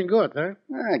business is doing good, huh?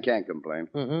 I can't complain.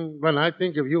 When I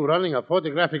think of you running a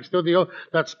photographic studio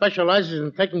that specializes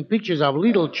in taking pictures of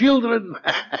little children,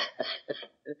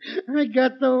 I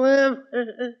got to laugh.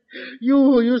 You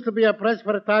who used to be a press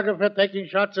photographer taking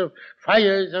shots of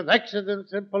fires and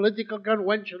accidents and political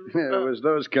conventions. It was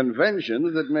those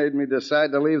conventions that made me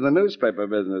decide to leave the newspaper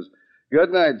business.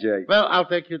 Good night, Jake. Well, I'll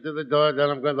take you to the door, then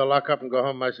I'm going to lock up and go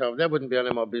home myself. There wouldn't be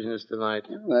any more business tonight.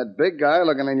 That big guy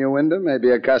looking in your window may be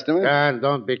a customer. And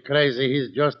don't be crazy.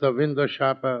 He's just a window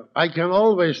shopper. I can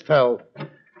always tell.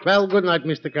 Well, good night,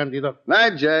 Mr. Candido.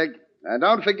 Night, Jake. And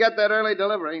don't forget that early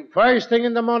delivery. First thing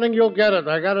in the morning, you'll get it.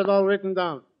 I got it all written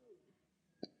down.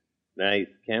 Nice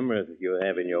cameras you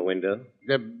have in your window.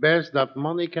 The best that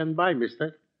money can buy,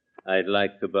 mister. I'd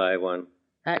like to buy one.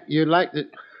 You like it?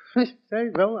 Say,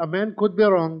 well, a man could be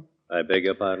wrong. I beg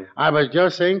your pardon? I was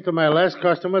just saying to my last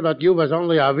customer that you was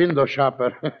only a window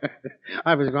shopper.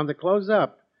 I was going to close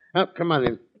up. Oh, come on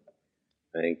in.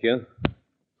 Thank you.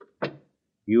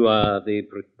 You are the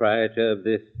proprietor of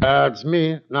this? It's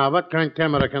me. Now, what kind of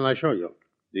camera can I show you?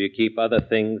 Do you keep other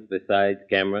things besides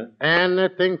cameras?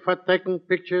 Anything for taking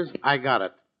pictures, I got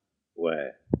it.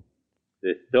 Where?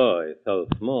 This store is so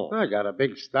small. I got a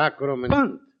big stock room in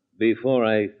front. Before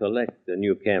I select a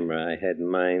new camera, I had in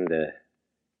mind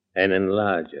an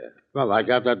enlarger. Well, I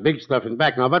got that big stuff in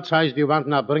back. Now, what size do you want?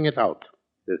 Now, bring it out.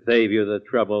 To save you the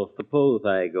trouble, suppose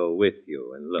I go with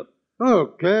you and look.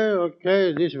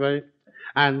 Okay, this way.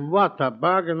 And what a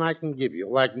bargain I can give you.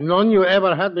 Like none you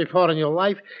ever had before in your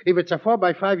life. If it's a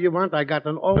 4x5 you want, I got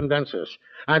an open condensers.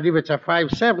 And if it's a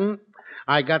 5.7,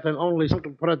 I got an only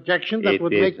simple projection that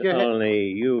would make your head...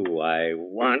 only you I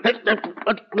want.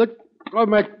 Look. Oh,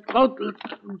 my...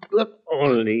 Look.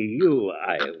 Only you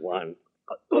I want.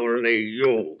 Only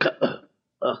you.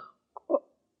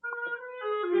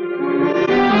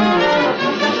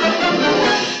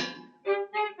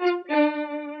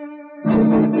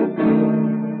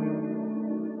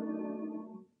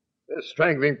 This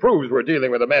strangling proves we're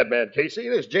dealing with a madman, Casey.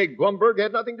 This Jake Blumberg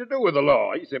had nothing to do with the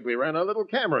law. He simply ran a little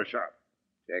camera shop.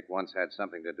 Jake once had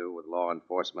something to do with law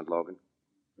enforcement, Logan.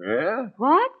 Yeah?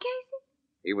 What, Casey?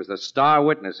 He was the star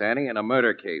witness, Annie, in a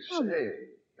murder case. Say,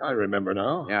 I remember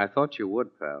now. Yeah, I thought you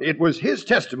would, pal. It was his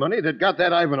testimony that got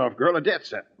that Ivanov girl a death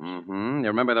sentence. Mm-hmm. You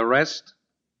remember the rest?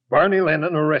 Barney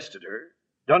Lennon arrested her.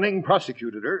 Dunning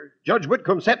prosecuted her. Judge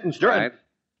Whitcomb sentenced her. Right.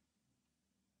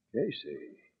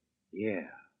 Casey. Yeah.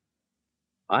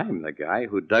 I'm the guy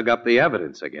who dug up the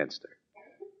evidence against her.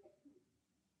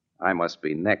 I must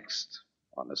be next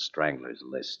on the Strangler's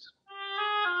list.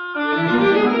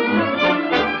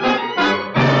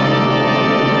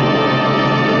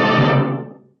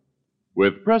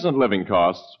 With present living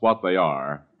costs what they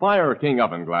are, Fire King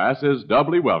Oven Glass is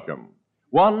doubly welcome.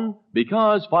 One,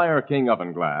 because Fire King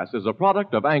Oven Glass is a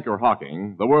product of Anchor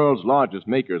Hocking, the world's largest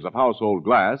makers of household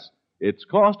glass, its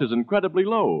cost is incredibly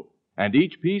low, and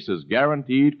each piece is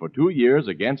guaranteed for 2 years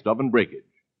against oven breakage.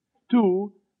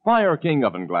 Two, Fire King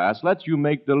Oven Glass lets you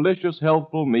make delicious,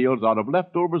 healthful meals out of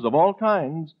leftovers of all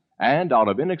kinds and out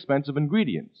of inexpensive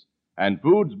ingredients. And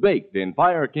foods baked in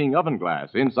Fire King Oven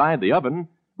Glass inside the oven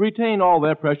retain all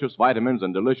their precious vitamins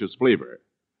and delicious flavor.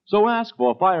 So ask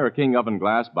for Fire King Oven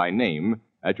Glass by name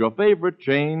at your favorite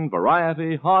chain,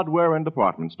 variety, hardware, and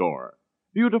department store.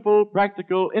 Beautiful,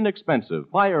 practical, inexpensive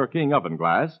Fire King oven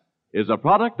glass is a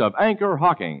product of Anchor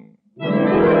Hocking.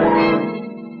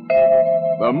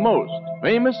 The most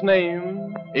famous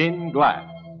name in glass.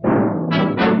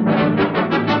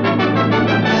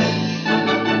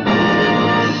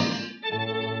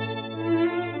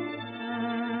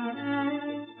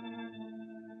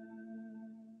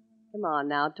 Come on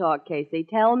now, talk, Casey.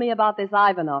 Tell me about this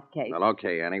Ivanov case. Well,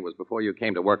 okay, Annie. It was before you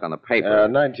came to work on the paper.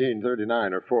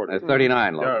 1939 or 40.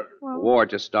 39, Logan. The war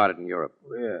just started in Europe.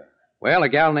 Yeah. Well, a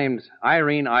gal named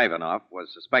Irene Ivanov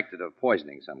was suspected of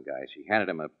poisoning some guy. She handed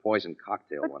him a poisoned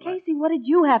cocktail But, one night. Casey, what did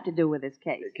you have to do with this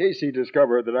case? Casey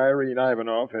discovered that Irene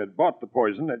Ivanov had bought the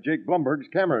poison at Jake Blumberg's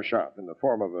camera shop in the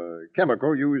form of a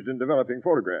chemical used in developing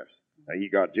photographs. He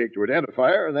got Jake to identify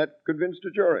her, and that convinced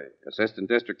a jury. Assistant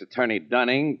District Attorney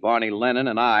Dunning, Barney Lennon,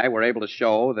 and I were able to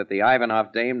show that the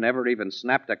Ivanov dame never even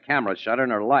snapped a camera shutter in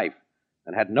her life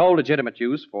and had no legitimate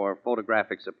use for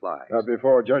photographic supplies.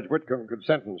 Before Judge Whitcomb could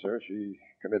sentence her, she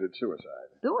committed suicide.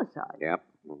 Suicide? Yep.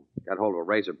 Got hold of a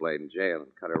razor blade in jail and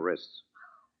cut her wrists.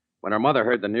 When her mother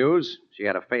heard the news, she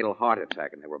had a fatal heart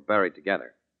attack, and they were buried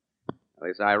together. Now,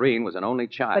 this Irene was an only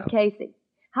child. But, Casey,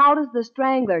 how does the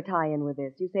Strangler tie in with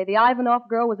this? You say the Ivanov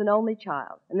girl was an only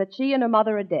child, and that she and her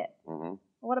mother are dead. Mm-hmm.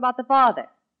 What about the father?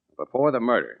 Before the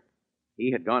murder,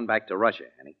 he had gone back to Russia,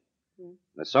 Annie.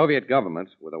 The Soviet government,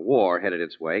 with a war headed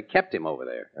its way, kept him over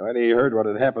there. When he heard what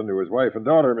had happened to his wife and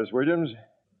daughter, Miss Williams,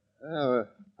 the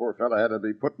poor fellow had to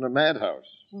be put in a madhouse.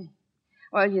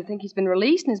 Well, you think he's been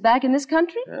released and is back in this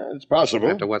country? It's possible.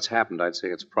 After what's happened, I'd say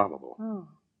it's probable. Oh.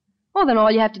 Well, then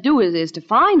all you have to do is to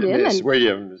find him Miss and...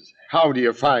 Williams, how do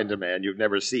you find a man you've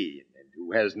never seen and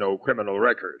who has no criminal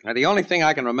record? Now, the only thing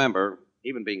I can remember,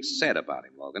 even being said about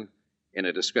him, Logan, in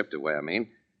a descriptive way, I mean,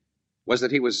 was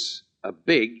that he was a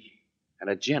big and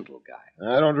a gentle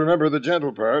guy. I don't remember the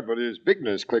gentle part, but his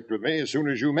bigness clicked with me as soon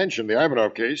as you mentioned the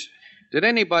Ivanov case. Did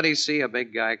anybody see a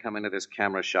big guy come into this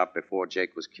camera shop before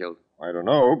Jake was killed? I don't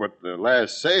know, but the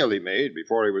last sale he made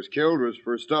before he was killed was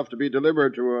for stuff to be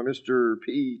delivered to a Mr.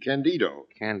 P. Candido.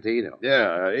 Candido?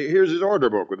 Yeah, here's his order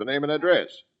book with the name and address.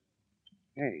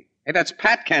 Hey, that's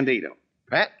Pat Candido.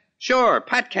 Pat? Sure,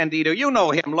 Pat Candido. You know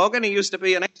him, Logan. He used to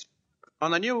be an expert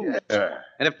on the news. Yeah.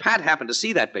 And if Pat happened to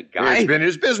see that big guy... It's been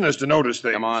his business to notice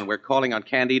things. Come on, we're calling on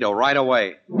Candido right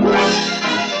away.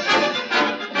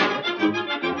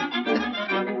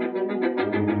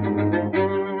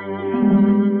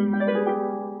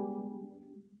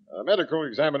 A medical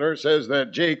examiner says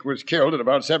that Jake was killed at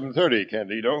about 7:30,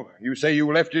 Candido. You say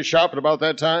you left his shop at about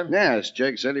that time? Yes,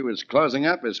 Jake said he was closing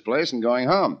up his place and going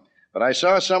home. But I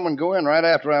saw someone go in right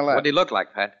after I left. What did he look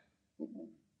like, Pat? He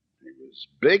was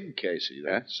big, Casey.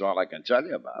 That's all I can tell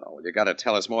you about him. Oh, you got to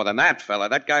tell us more than that, fella.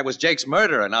 That guy was Jake's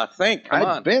murderer. Now think, come on.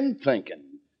 I've been thinking.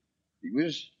 He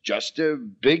was just a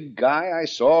big guy I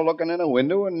saw looking in a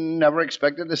window and never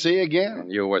expected to see again.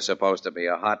 And you were supposed to be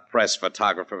a hot press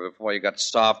photographer before you got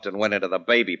soft and went into the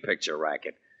baby picture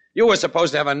racket. You were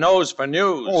supposed to have a nose for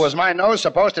news. Oh, was my nose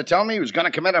supposed to tell me he was going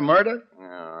to commit a murder? Oh,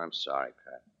 I'm sorry,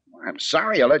 Pat. I'm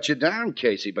sorry I let you down,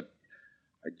 Casey, but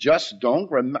I just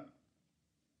don't remember.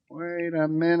 Wait a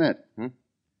minute.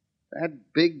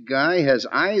 That big guy has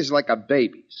eyes like a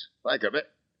baby's. Like a bit?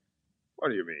 What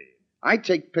do you mean? I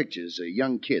take pictures of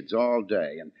young kids all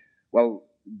day, and, well,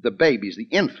 the babies, the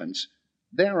infants,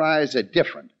 their eyes are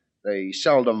different. They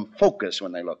seldom focus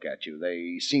when they look at you.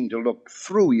 They seem to look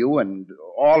through you and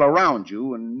all around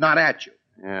you and not at you.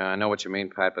 Yeah, I know what you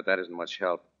mean, Pat, but that isn't much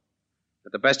help.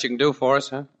 But the best you can do for us,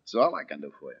 huh? That's all I can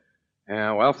do for you.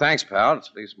 Yeah, well, thanks, pal. It's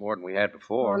at least more than we had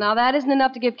before. Well, now, that isn't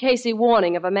enough to give Casey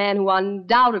warning of a man who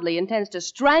undoubtedly intends to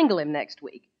strangle him next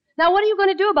week. Now, what are you going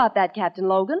to do about that, Captain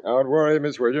Logan? Don't worry,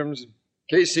 Miss Williams.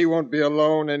 Casey won't be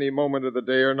alone any moment of the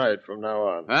day or night from now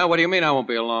on. Huh? What do you mean I won't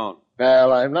be alone?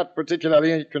 Well, I'm not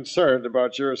particularly concerned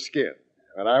about your skin.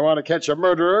 But I want to catch a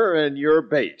murderer, and you're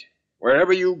bait.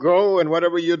 Wherever you go and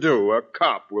whatever you do, a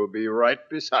cop will be right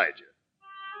beside you.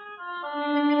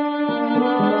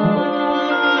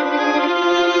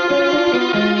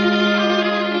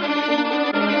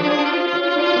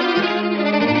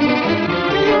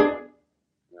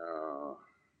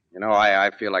 You know, I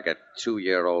feel like a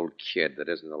 2-year-old kid that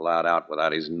isn't allowed out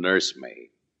without his nursemaid.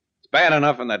 It's bad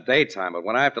enough in the daytime, but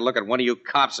when I have to look at one of you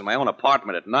cops in my own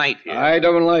apartment at night here... I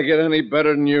don't like it any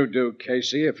better than you do,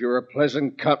 Casey. If you're a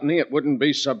pleasant company, it wouldn't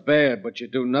be so bad, but you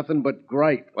do nothing but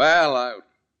gripe. Well,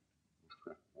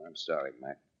 I'm sorry,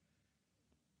 Mac.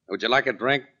 Would you like a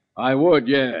drink? I would,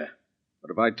 yeah. But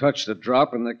if I touched a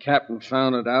drop and the captain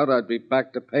found it out, I'd be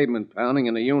back to pavement pounding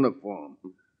in a uniform.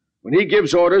 When he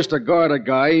gives orders to guard a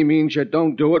guy, he means you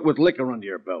don't do it with liquor under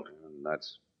your belt.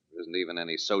 Nuts. There isn't even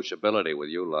any sociability with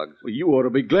you lugs. Well, you ought to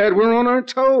be glad we're on our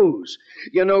toes.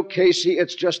 You know, Casey,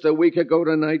 it's just a week ago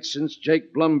tonight since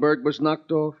Jake Blumberg was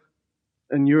knocked off.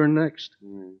 And you're next.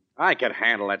 I could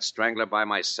handle that strangler by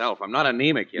myself. I'm not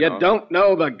anemic, you know. You don't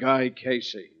know the guy,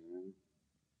 Casey.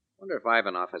 Wonder if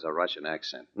Ivanov has a Russian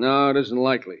accent. No, it isn't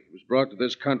likely. He was brought to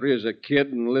this country as a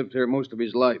kid and lived here most of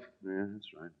his life. Yeah, that's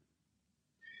right.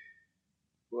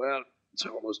 Well, it's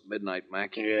almost midnight,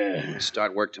 Mac. Yeah. I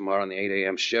start work tomorrow on the 8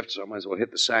 a.m. shift, so I might as well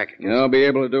hit the sack again. I'll be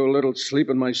able to do a little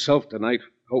sleeping myself tonight.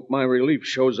 Hope my relief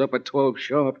shows up at 12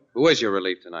 sharp. Who is your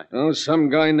relief tonight? Oh, some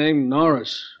guy named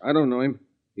Norris. I don't know him.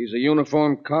 He's a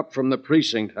uniformed cop from the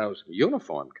precinct house.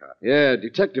 Uniformed cop? Yeah,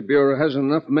 Detective Bureau hasn't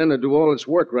enough men to do all its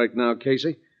work right now,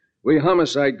 Casey. We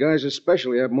homicide guys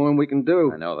especially have more than we can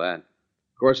do. I know that.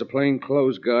 Of course, a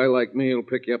plainclothes guy like me will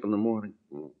pick you up in the morning.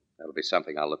 That'll be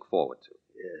something I'll look forward to.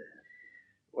 Yeah.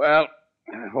 Well,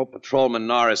 I hope Patrolman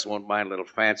Norris won't mind a little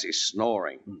fancy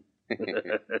snoring.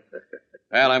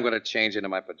 Well, I'm going to change into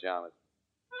my pajamas.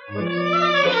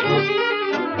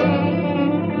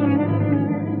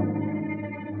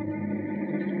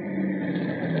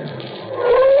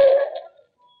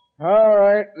 All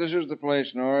right, this is the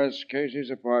place, Norris. Casey's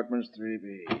Apartments,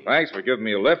 3B. Thanks for giving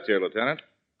me a lift here, Lieutenant.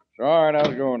 It's all right, I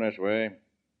was going this way.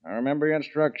 Now, remember your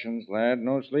instructions, lad.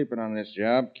 No sleeping on this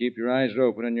job. Keep your eyes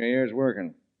open and your ears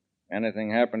working.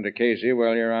 Anything happened to Casey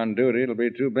while you're on duty, it'll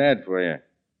be too bad for you.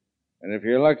 And if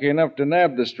you're lucky enough to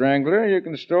nab the strangler, you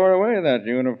can store away that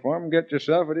uniform and get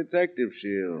yourself a detective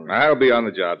shield. I'll be on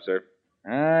the job, sir.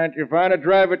 All right, you find a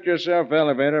drive-it-yourself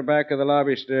elevator back of the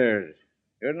lobby stairs.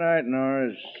 Good night,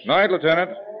 Norris. Night,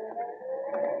 Lieutenant.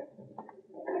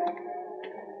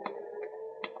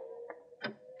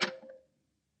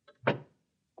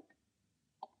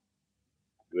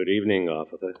 Good evening,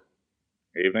 officer.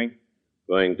 Evening.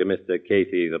 Going to Mr.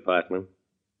 Casey's apartment?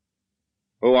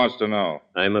 Who wants to know?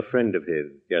 I'm a friend of his.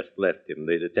 Just left him.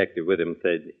 The detective with him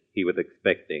said he was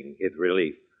expecting his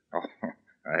relief. Oh,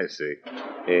 I see.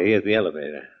 Here's the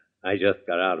elevator. I just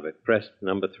got out of it. Press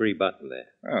number 3 button there.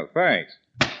 Oh, thanks.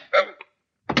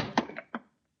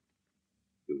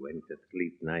 You went to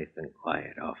sleep nice and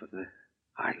quiet, officer.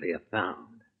 Hardly a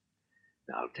sound.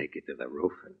 Now I'll take you to the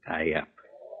roof and tie you up.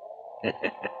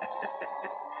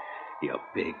 You're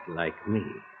big like me.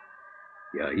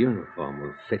 Your uniform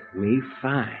will fit me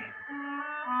fine.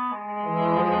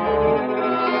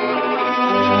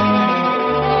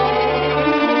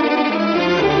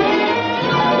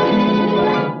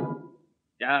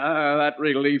 That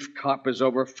relief cop is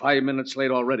over 5 minutes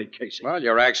late already, Casey. Well,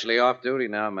 you're actually off duty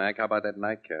now, Mac. How about that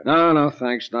nightcap? No,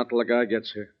 thanks. Not till the guy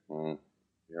gets here.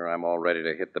 Here I'm all ready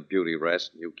to hit the beauty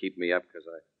rest, and you keep me up because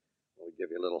I will give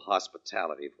you a little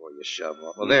hospitality before you shove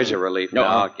off. Well, there's your relief. No,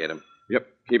 now I'll get him. Yep.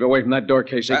 Keep away from that door,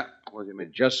 Casey. What do you mean?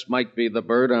 It just might be the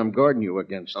bird I'm guarding you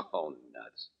against. Oh,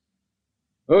 nuts.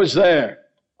 Who's there?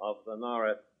 Officer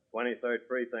Norris, 23rd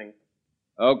Precinct.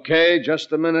 Okay,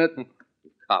 just a minute.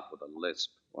 Cop with a lisp.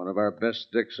 One of our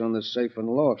best dicks on the safe and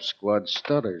loft squad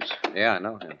stutters. Yeah, I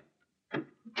know him.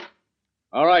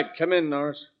 All right, come in,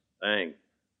 Norris. Thanks.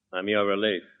 I'm your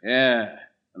relief. Yeah,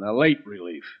 and a late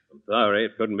relief. I'm sorry,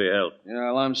 it couldn't be helped.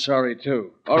 Yeah, well, I'm sorry,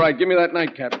 too. All right, give me that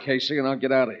nightcap, Casey, and I'll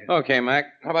get out of here. Okay,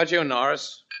 Mac. How about you,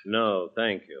 Norris? No,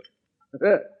 thank you.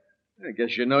 I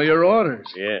guess you know your orders.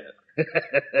 Yes.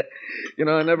 You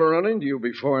know, I never run into you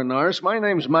before, Norris. My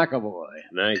name's McAvoy.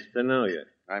 Nice to know you.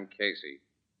 I'm Casey.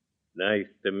 Nice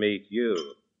to meet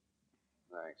you.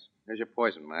 Thanks. Here's your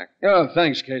poison, Mac. Oh,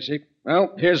 thanks, Casey.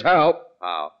 Well, here's how.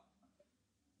 How?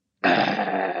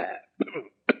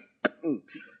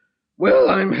 Well,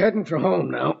 I'm heading for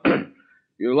home now.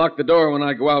 You lock the door when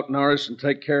I go out, Norris, and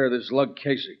take care of this lug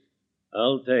Casey.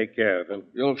 I'll take care of him.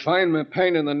 You'll find me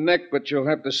pain in the neck, but you'll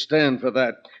have to stand for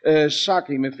that. Sock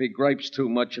him if he gripes too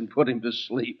much and put him to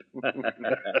sleep.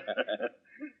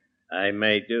 I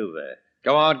may do that.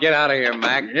 Go on, get out of here,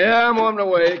 Mac. Yeah, I'm on the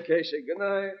way, Casey. Good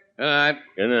night. Good night.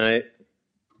 Good night.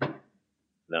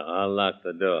 Now, I'll lock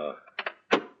the door.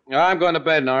 I'm going to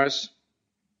bed, Norris.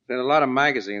 There's a lot of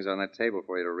magazines on that table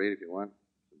for you to read if you want.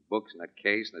 Some books in that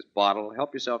case and this bottle.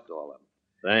 Help yourself to all of them.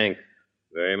 Thanks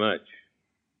very much.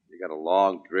 You got a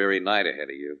long, dreary night ahead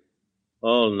of you.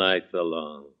 All nights are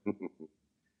long.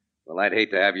 Well, I'd hate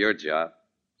to have your job,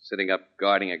 sitting up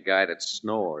guarding a guy that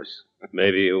snores.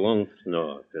 Maybe you won't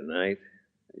snore tonight.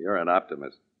 You're an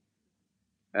optimist.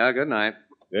 Well, good night.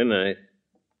 Good night.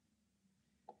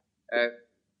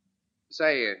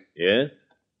 Say, Yes?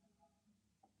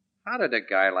 How did a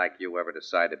guy like you ever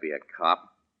decide to be a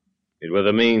cop? It was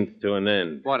a means to an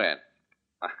end. What end?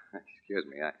 Excuse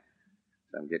me,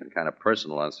 I'm getting kind of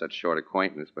personal on such short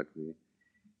acquaintance, but he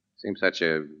seems such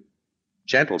a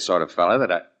gentle sort of fellow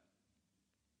that I...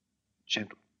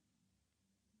 Gentle.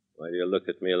 Why do you look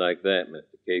at me like that,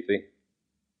 Mr. Casey?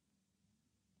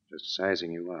 Just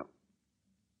sizing you up.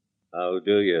 How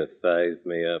do you size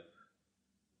me up?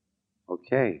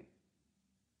 Okay.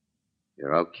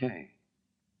 You're okay.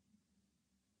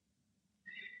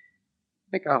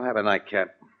 Think I'll have a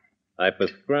nightcap. I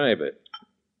prescribe it.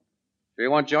 Sure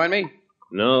you won't join me?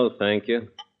 No, thank you.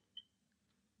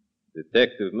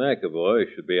 Detective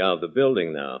McAvoy should be out of the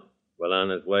building now. Well on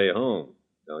his way home,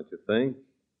 don't you think?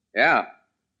 Yeah.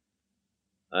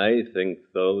 I think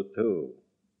so, too.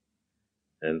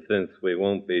 And since we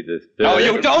won't be disturbed... No,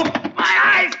 you don't! My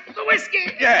eyes! The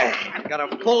whiskey! Yeah, I've got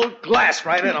a full glass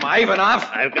right in them, Ivanov.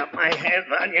 I've got my hands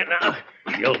on you now.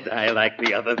 You'll die like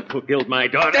the others who killed my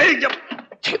daughter. Hey, you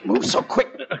can't move so quick.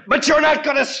 But you're not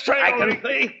going to strangle me. I can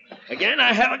see. Again,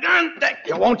 I have a gun.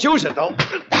 You won't use it, though.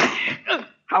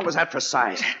 How was that for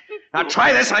size? Now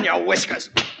try this on your whiskers.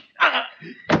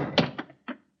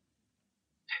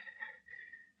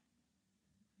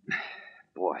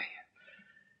 Boy,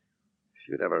 if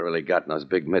you'd ever really gotten those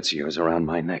big mitts of yours around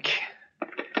my neck.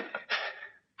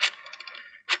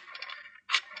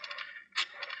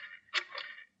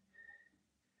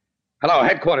 Hello,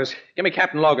 headquarters. Give me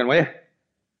Captain Logan, will you?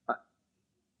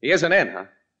 He isn't in, huh?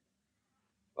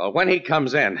 Well, when he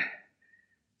comes in,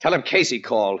 tell him Casey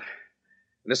called.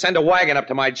 And to send a wagon up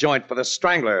to my joint for the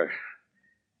strangler.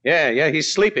 Yeah,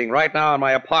 he's sleeping right now in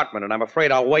my apartment, and I'm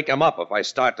afraid I'll wake him up if I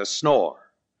start to snore.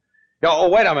 Oh,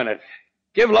 wait a minute.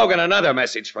 Give Logan another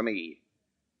message for me.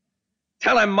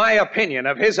 Tell him my opinion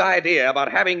of his idea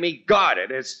about having me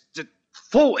guarded is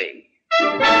phooey.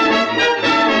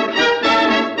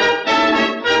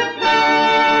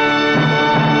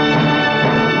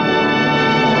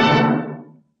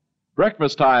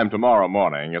 Breakfast time tomorrow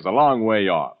morning is a long way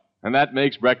off, and that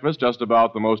makes breakfast just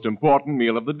about the most important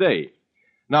meal of the day.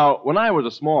 Now, when I was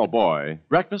a small boy,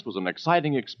 breakfast was an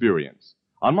exciting experience.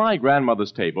 On my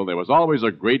grandmother's table, there was always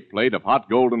a great plate of hot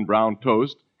golden brown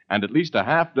toast and at least a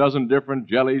half dozen different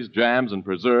jellies, jams, and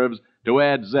preserves to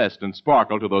add zest and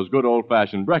sparkle to those good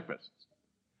old-fashioned breakfasts.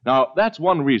 Now, that's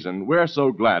one reason we're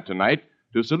so glad tonight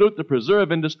to salute the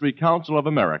Preserve Industry Council of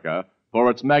America for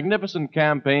its magnificent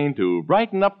campaign to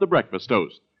brighten up the breakfast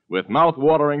toast with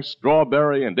mouth-watering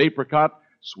strawberry and apricot,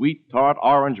 sweet tart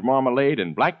orange marmalade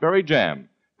and blackberry jam,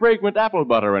 fragrant apple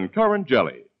butter and currant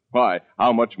jelly. Why,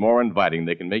 how much more inviting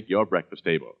they can make your breakfast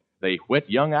table. They whet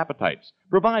young appetites,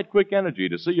 provide quick energy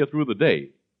to see you through the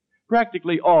day.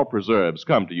 Practically all preserves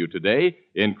come to you today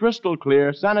in crystal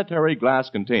clear sanitary glass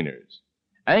containers.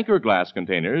 Anchor glass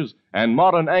containers and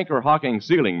modern anchor hocking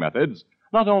sealing methods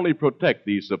not only protect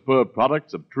these superb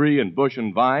products of tree and bush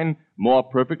and vine more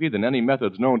perfectly than any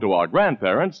methods known to our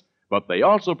grandparents, but they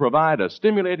also provide a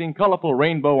stimulating, colorful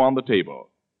rainbow on the table.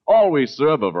 Always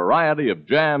serve a variety of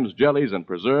jams, jellies, and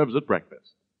preserves at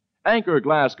breakfast. Anchor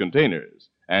glass containers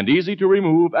and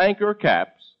easy-to-remove anchor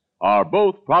caps are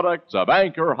both products of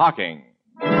Anchor Hocking.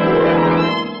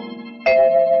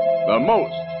 The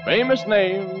most famous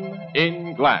name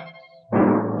in glass.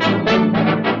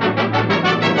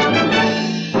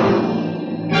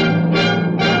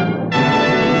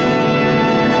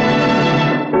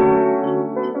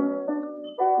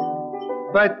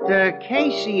 But,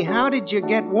 Casey, how did you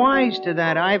get wise to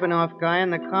that Ivanov guy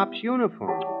in the cop's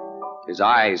uniform? His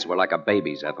eyes were like a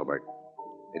baby's, Ethelbert.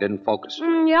 They didn't focus.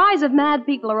 The eyes of mad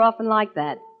people are often like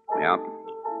that. Yeah.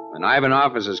 And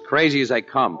Ivanov is as crazy as they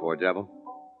come, poor devil.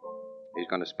 He's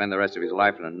going to spend the rest of his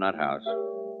life in a nut house.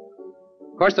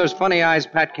 Of course, those funny eyes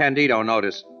Pat Candido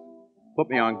noticed put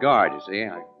me on guard, you see.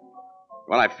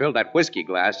 I filled that whiskey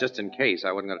glass just in case.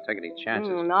 I wasn't going to take any chances.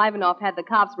 Ivanov had the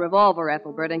cop's revolver,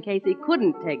 Ethelbert, in case he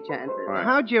couldn't take chances. Right.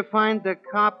 How'd you find the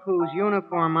cop whose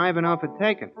uniform Ivanov had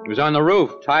taken? He was on the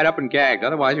roof, tied up and gagged.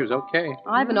 Otherwise, he was okay.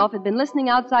 Ivanov had been listening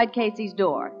outside Casey's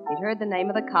door. He'd heard the name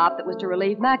of the cop that was to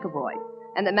relieve McAvoy,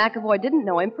 and that McAvoy didn't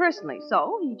know him personally,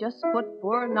 so he just put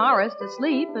poor Norris to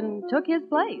sleep and took his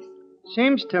place.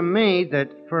 Seems to me that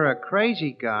for a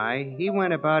crazy guy, he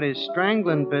went about his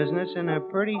strangling business in a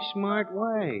pretty smart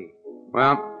way.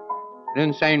 Well,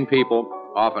 insane people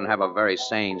often have a very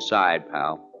sane side,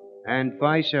 pal. And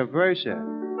vice versa.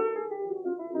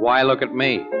 Why look at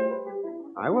me?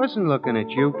 I wasn't looking at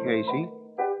you, Casey.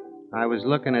 I was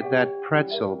looking at that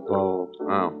pretzel bowl.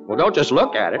 Oh. Well, don't just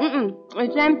look at it.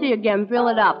 It's empty again. Fill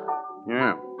it up.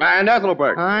 Yeah. And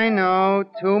Ethelbert. I know.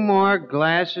 2 more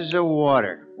glasses of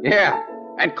water. Yeah.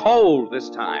 And cold this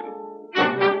time.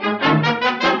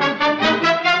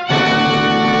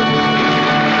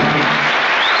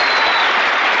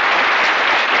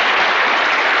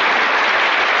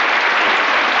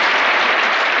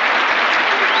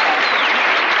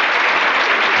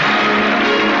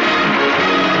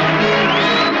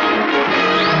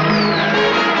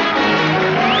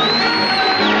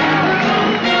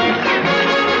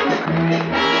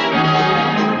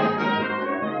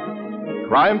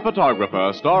 Crime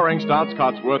Photographer, starring Stotts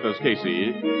Cotsworth as Casey,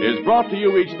 is brought to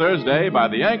you each Thursday by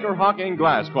the Anchor Hocking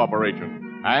Glass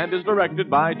Corporation and is directed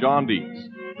by John Dietz.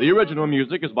 The original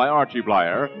music is by Archie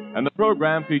Blyer, and the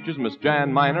program features Miss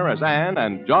Jan Miner as Anne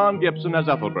and John Gibson as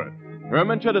Ethelbert.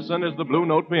 Herman Chittison is the Blue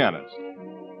Note pianist.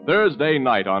 Thursday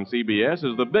night on CBS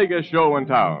is the biggest show in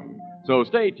town. So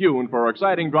stay tuned for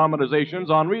exciting dramatizations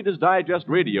on Reader's Digest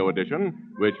Radio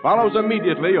Edition, which follows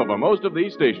immediately over most of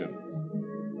these stations.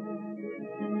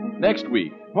 Next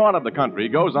week, part of the country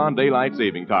goes on daylight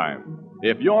saving time.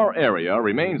 If your area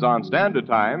remains on standard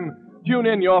time, tune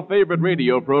in your favorite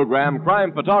radio program,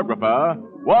 Crime Photographer,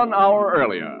 1 hour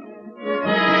earlier.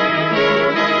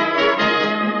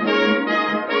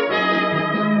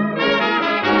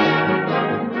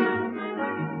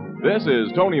 This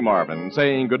is Tony Marvin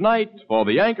saying goodnight for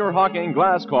the Anchor Hocking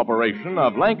Glass Corporation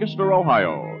of Lancaster,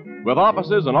 Ohio, with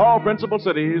offices in all principal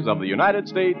cities of the United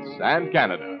States and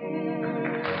Canada.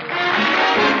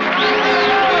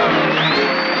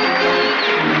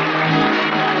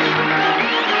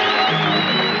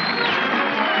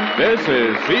 This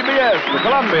is CBS, the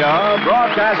Columbia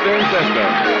Broadcasting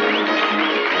System.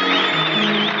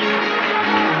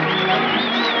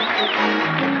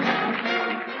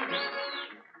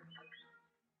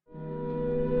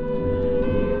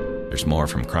 There's more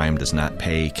from Crime Does Not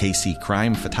Pay, Casey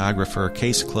Crime Photographer,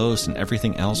 Case Closed, and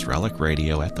everything else Relic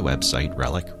Radio at the website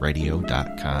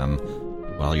relicradio.com.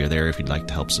 While you're there, if you'd like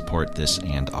to help support this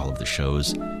and all of the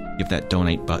shows, give that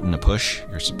donate button a push.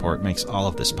 Your support makes all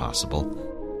of this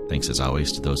possible. Thanks as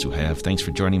always to those who have. Thanks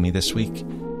for joining me this week.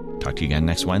 Talk to you again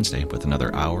next Wednesday with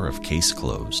another hour of Case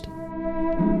Closed.